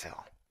I can't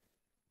tell.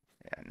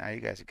 Yeah, now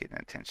you guys are getting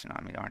attention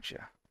on me, aren't you?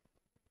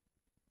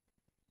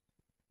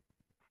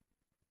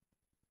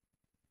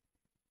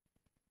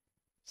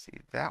 See,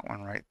 that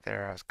one right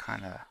there I was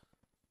kind of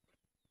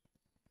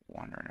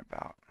wondering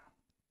about.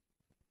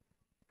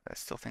 But I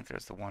still think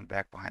there's the one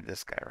back behind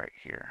this guy right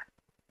here.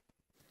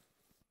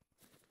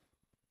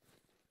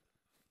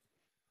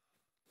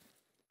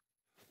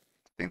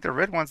 I think the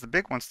red one's the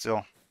big one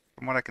still,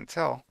 from what I can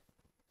tell.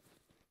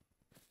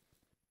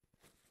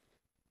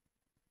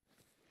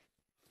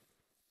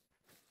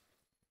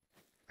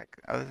 Like,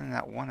 other than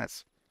that one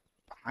that's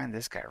behind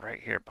this guy right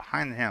here,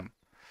 behind him.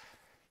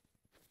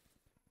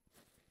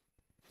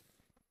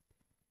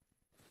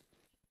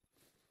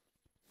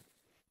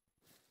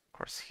 Of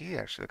course, he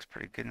actually looks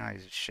pretty good now.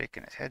 He's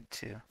shaking his head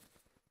too.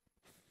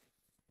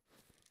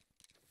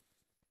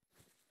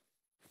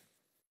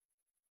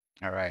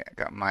 All right, I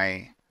got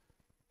my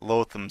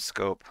Lotham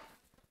scope,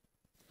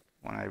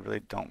 one I really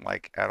don't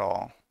like at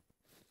all.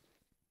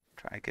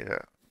 Try to get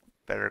a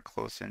better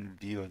close-in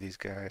view of these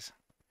guys.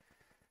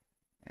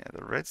 Yeah,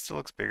 the red still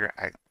looks bigger.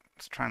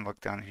 Let's try and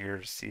look down here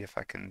to see if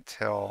I can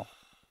tell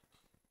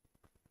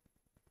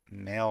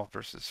male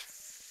versus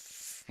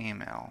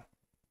female.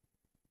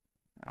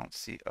 I don't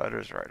see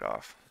udders right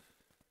off.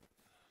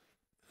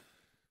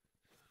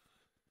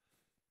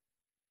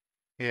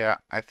 Yeah,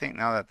 I think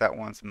now that that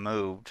one's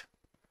moved,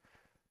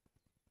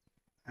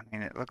 I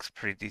mean, it looks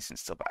pretty decent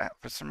still, but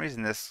for some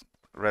reason this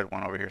red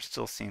one over here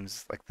still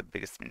seems like the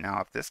biggest to me. Now,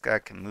 if this guy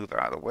can move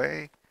out of the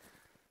way,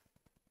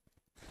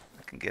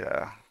 I can get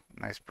a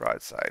nice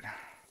broadside.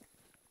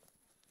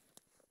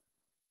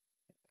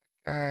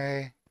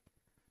 Guy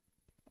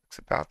looks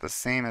about the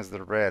same as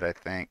the red, I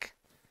think.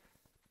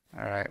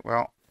 All right,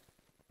 well,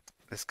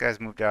 this guy's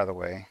moved out of the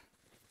way.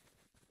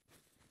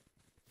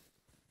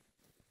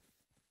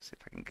 See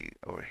if I can get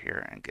over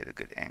here and get a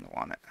good angle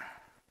on it.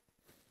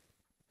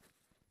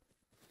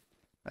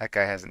 That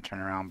guy hasn't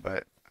turned around,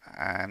 but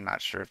I'm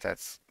not sure if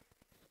that's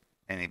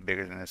any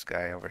bigger than this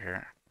guy over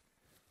here.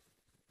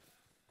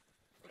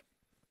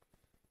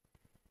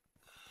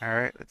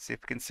 Alright, let's see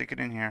if we can stick it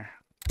in here.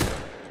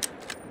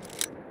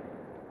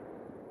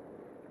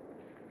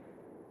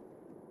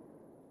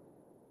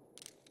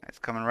 It's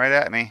coming right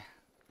at me.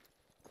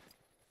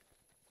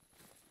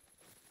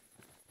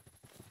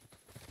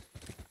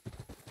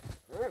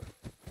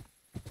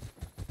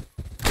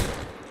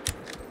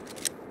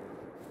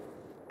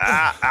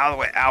 Ah, out of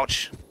the way.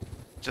 Ouch.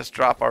 Just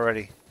drop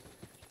already.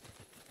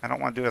 I don't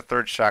want to do a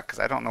third shot because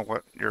I don't know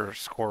what your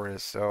score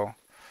is, so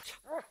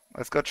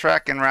let's go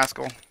tracking,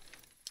 rascal.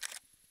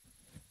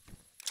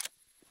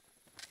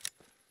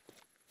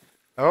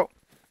 Oh,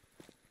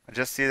 I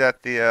just see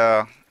that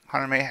the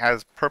Hunter Mate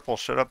has purple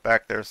showed up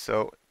back there,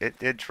 so it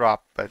did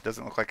drop, but it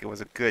doesn't look like it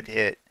was a good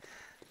hit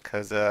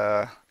because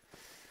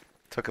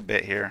took a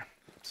bit here.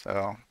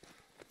 So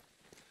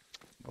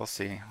we'll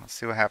see. Let's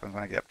see what happens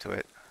when I get up to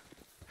it.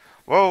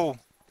 Whoa!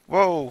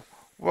 Whoa!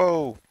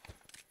 Whoa!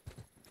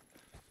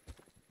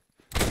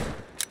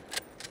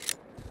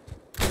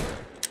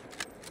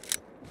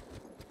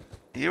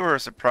 You were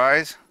a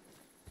surprise.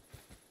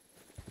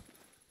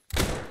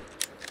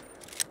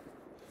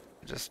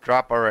 Just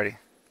drop already.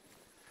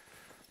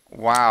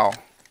 Wow.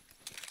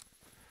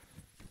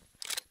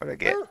 What'd I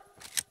get?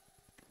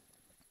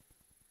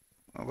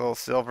 A little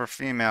silver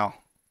female.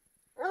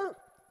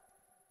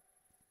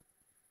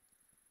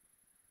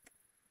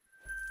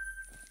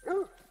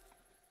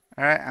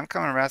 Alright, I'm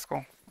coming,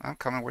 rascal. I'm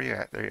coming. Where you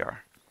at? There you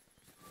are.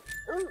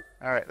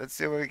 Alright, let's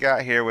see what we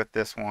got here with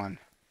this one.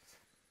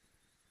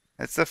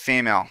 It's a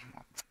female.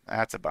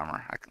 That's a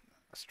bummer. I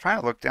was trying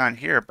to look down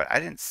here, but I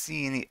didn't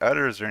see any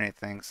udders or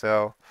anything,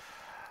 so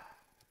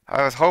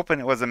I was hoping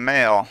it was a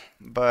male,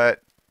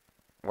 but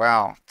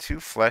wow, 2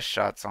 flesh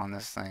shots on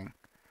this thing.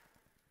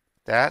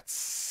 That's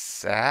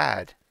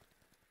sad.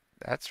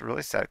 That's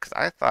really sad, because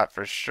I thought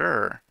for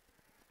sure,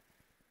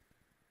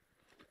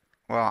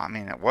 well, I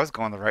mean, it was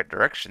going the right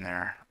direction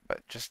there,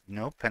 but just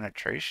no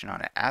penetration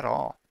on it at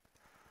all.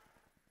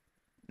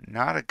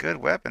 Not a good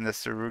weapon,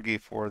 this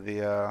Tsurugi, for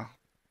the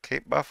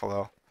Cape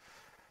Buffalo.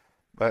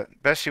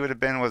 But best she would have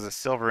been was a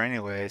silver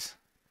anyways.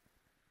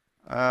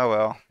 Oh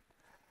well.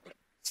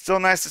 Still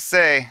nice to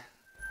say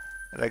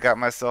that I got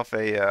myself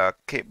a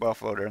Cape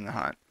Buffalo during the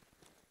hunt.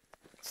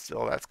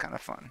 Still, that's kind of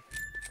fun.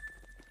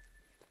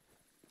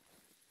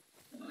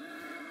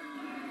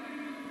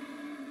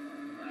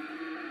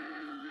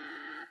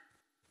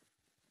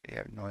 You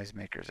have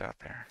noisemakers out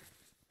there.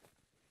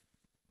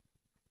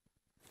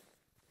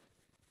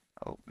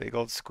 Oh, big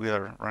old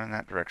squealer running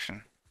that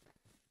direction.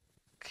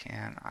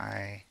 Can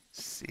I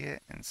see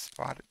it and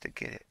spot it to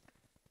get it?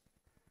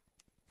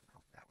 Oh,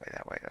 that way,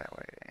 that way, that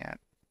way. And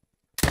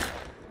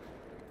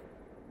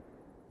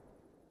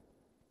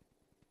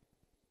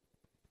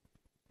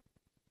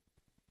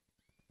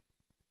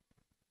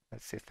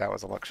let's see if that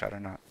was a luck shot or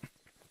not.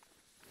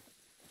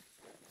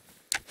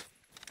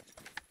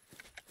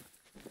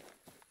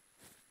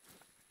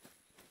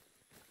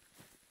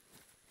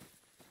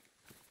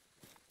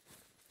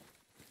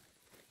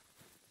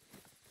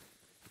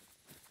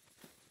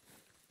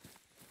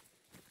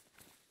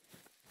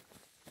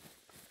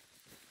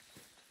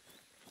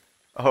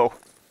 Oh,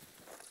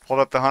 pulled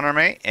up the hunter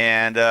mate,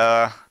 and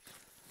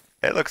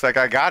it looks like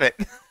I got it.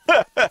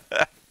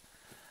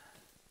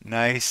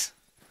 Nice.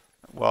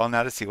 Well,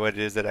 now to see what it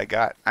is that I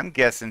got. I'm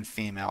guessing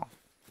female.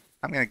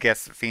 I'm going to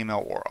guess the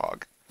female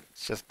warhog.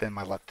 It's just been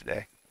my luck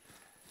today.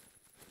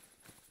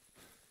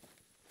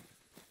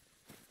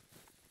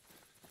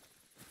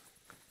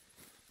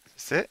 Is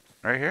this it?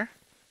 Right here?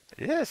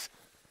 It is.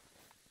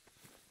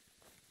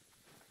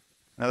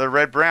 Another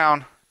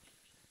red-brown.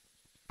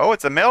 Oh,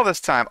 it's a male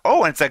this time.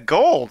 Oh, and it's a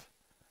gold.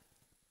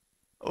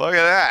 Look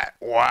at that.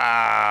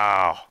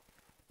 Wow.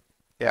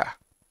 Yeah.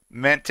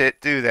 Meant to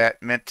do that.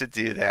 Meant to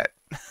do that.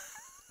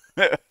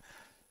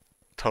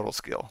 Total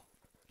skill.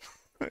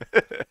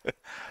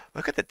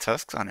 Look at the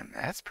tusks on him.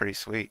 That's pretty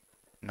sweet.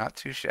 Not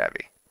too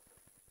shabby.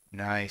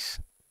 Nice.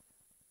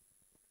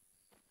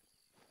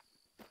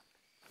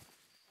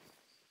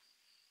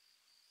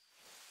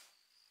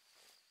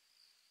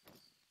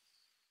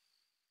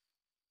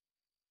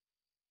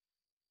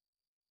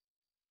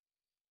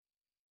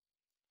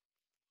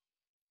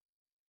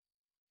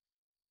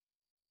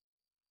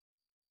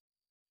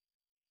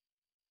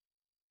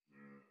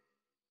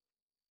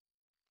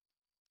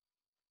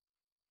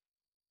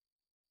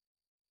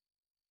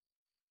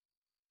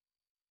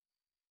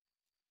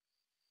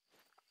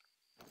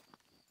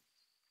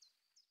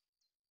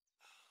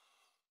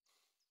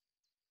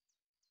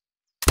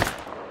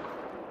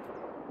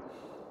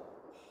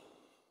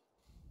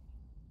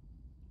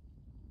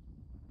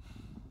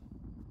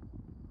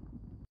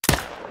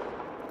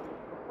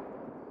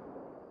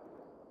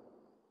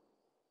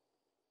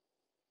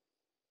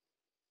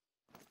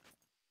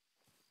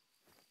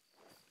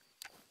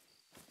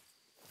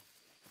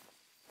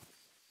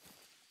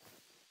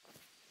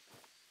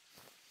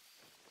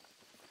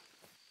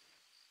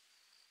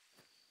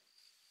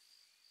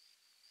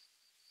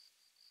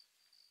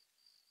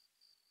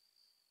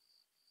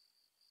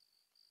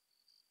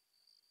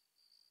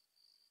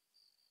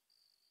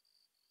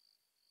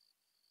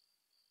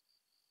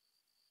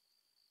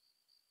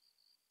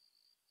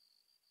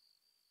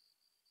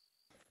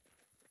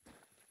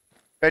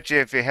 Bet you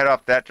if you head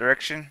off that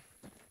direction,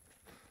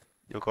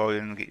 you'll go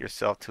and get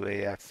yourself to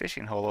a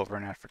fishing hole over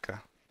in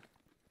Africa.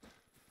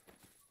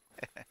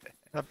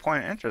 A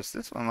point of interest.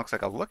 This one looks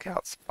like a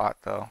lookout spot,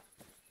 though.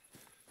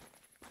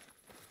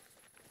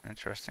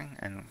 Interesting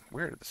and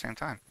weird at the same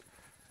time.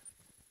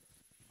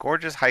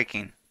 Gorgeous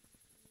hiking.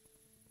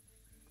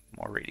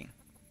 More reading.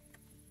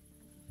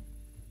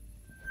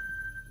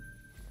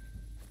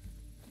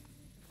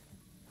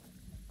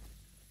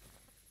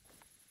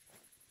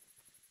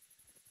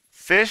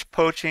 Fish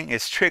poaching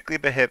is strictly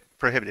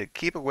prohibited.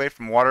 Keep away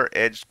from water's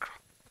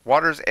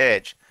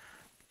edge.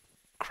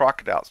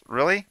 Crocodiles.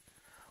 Really?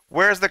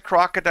 Where's the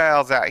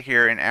crocodiles out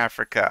here in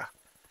Africa?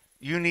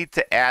 You need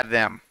to add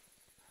them.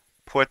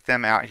 Put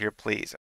them out here, please.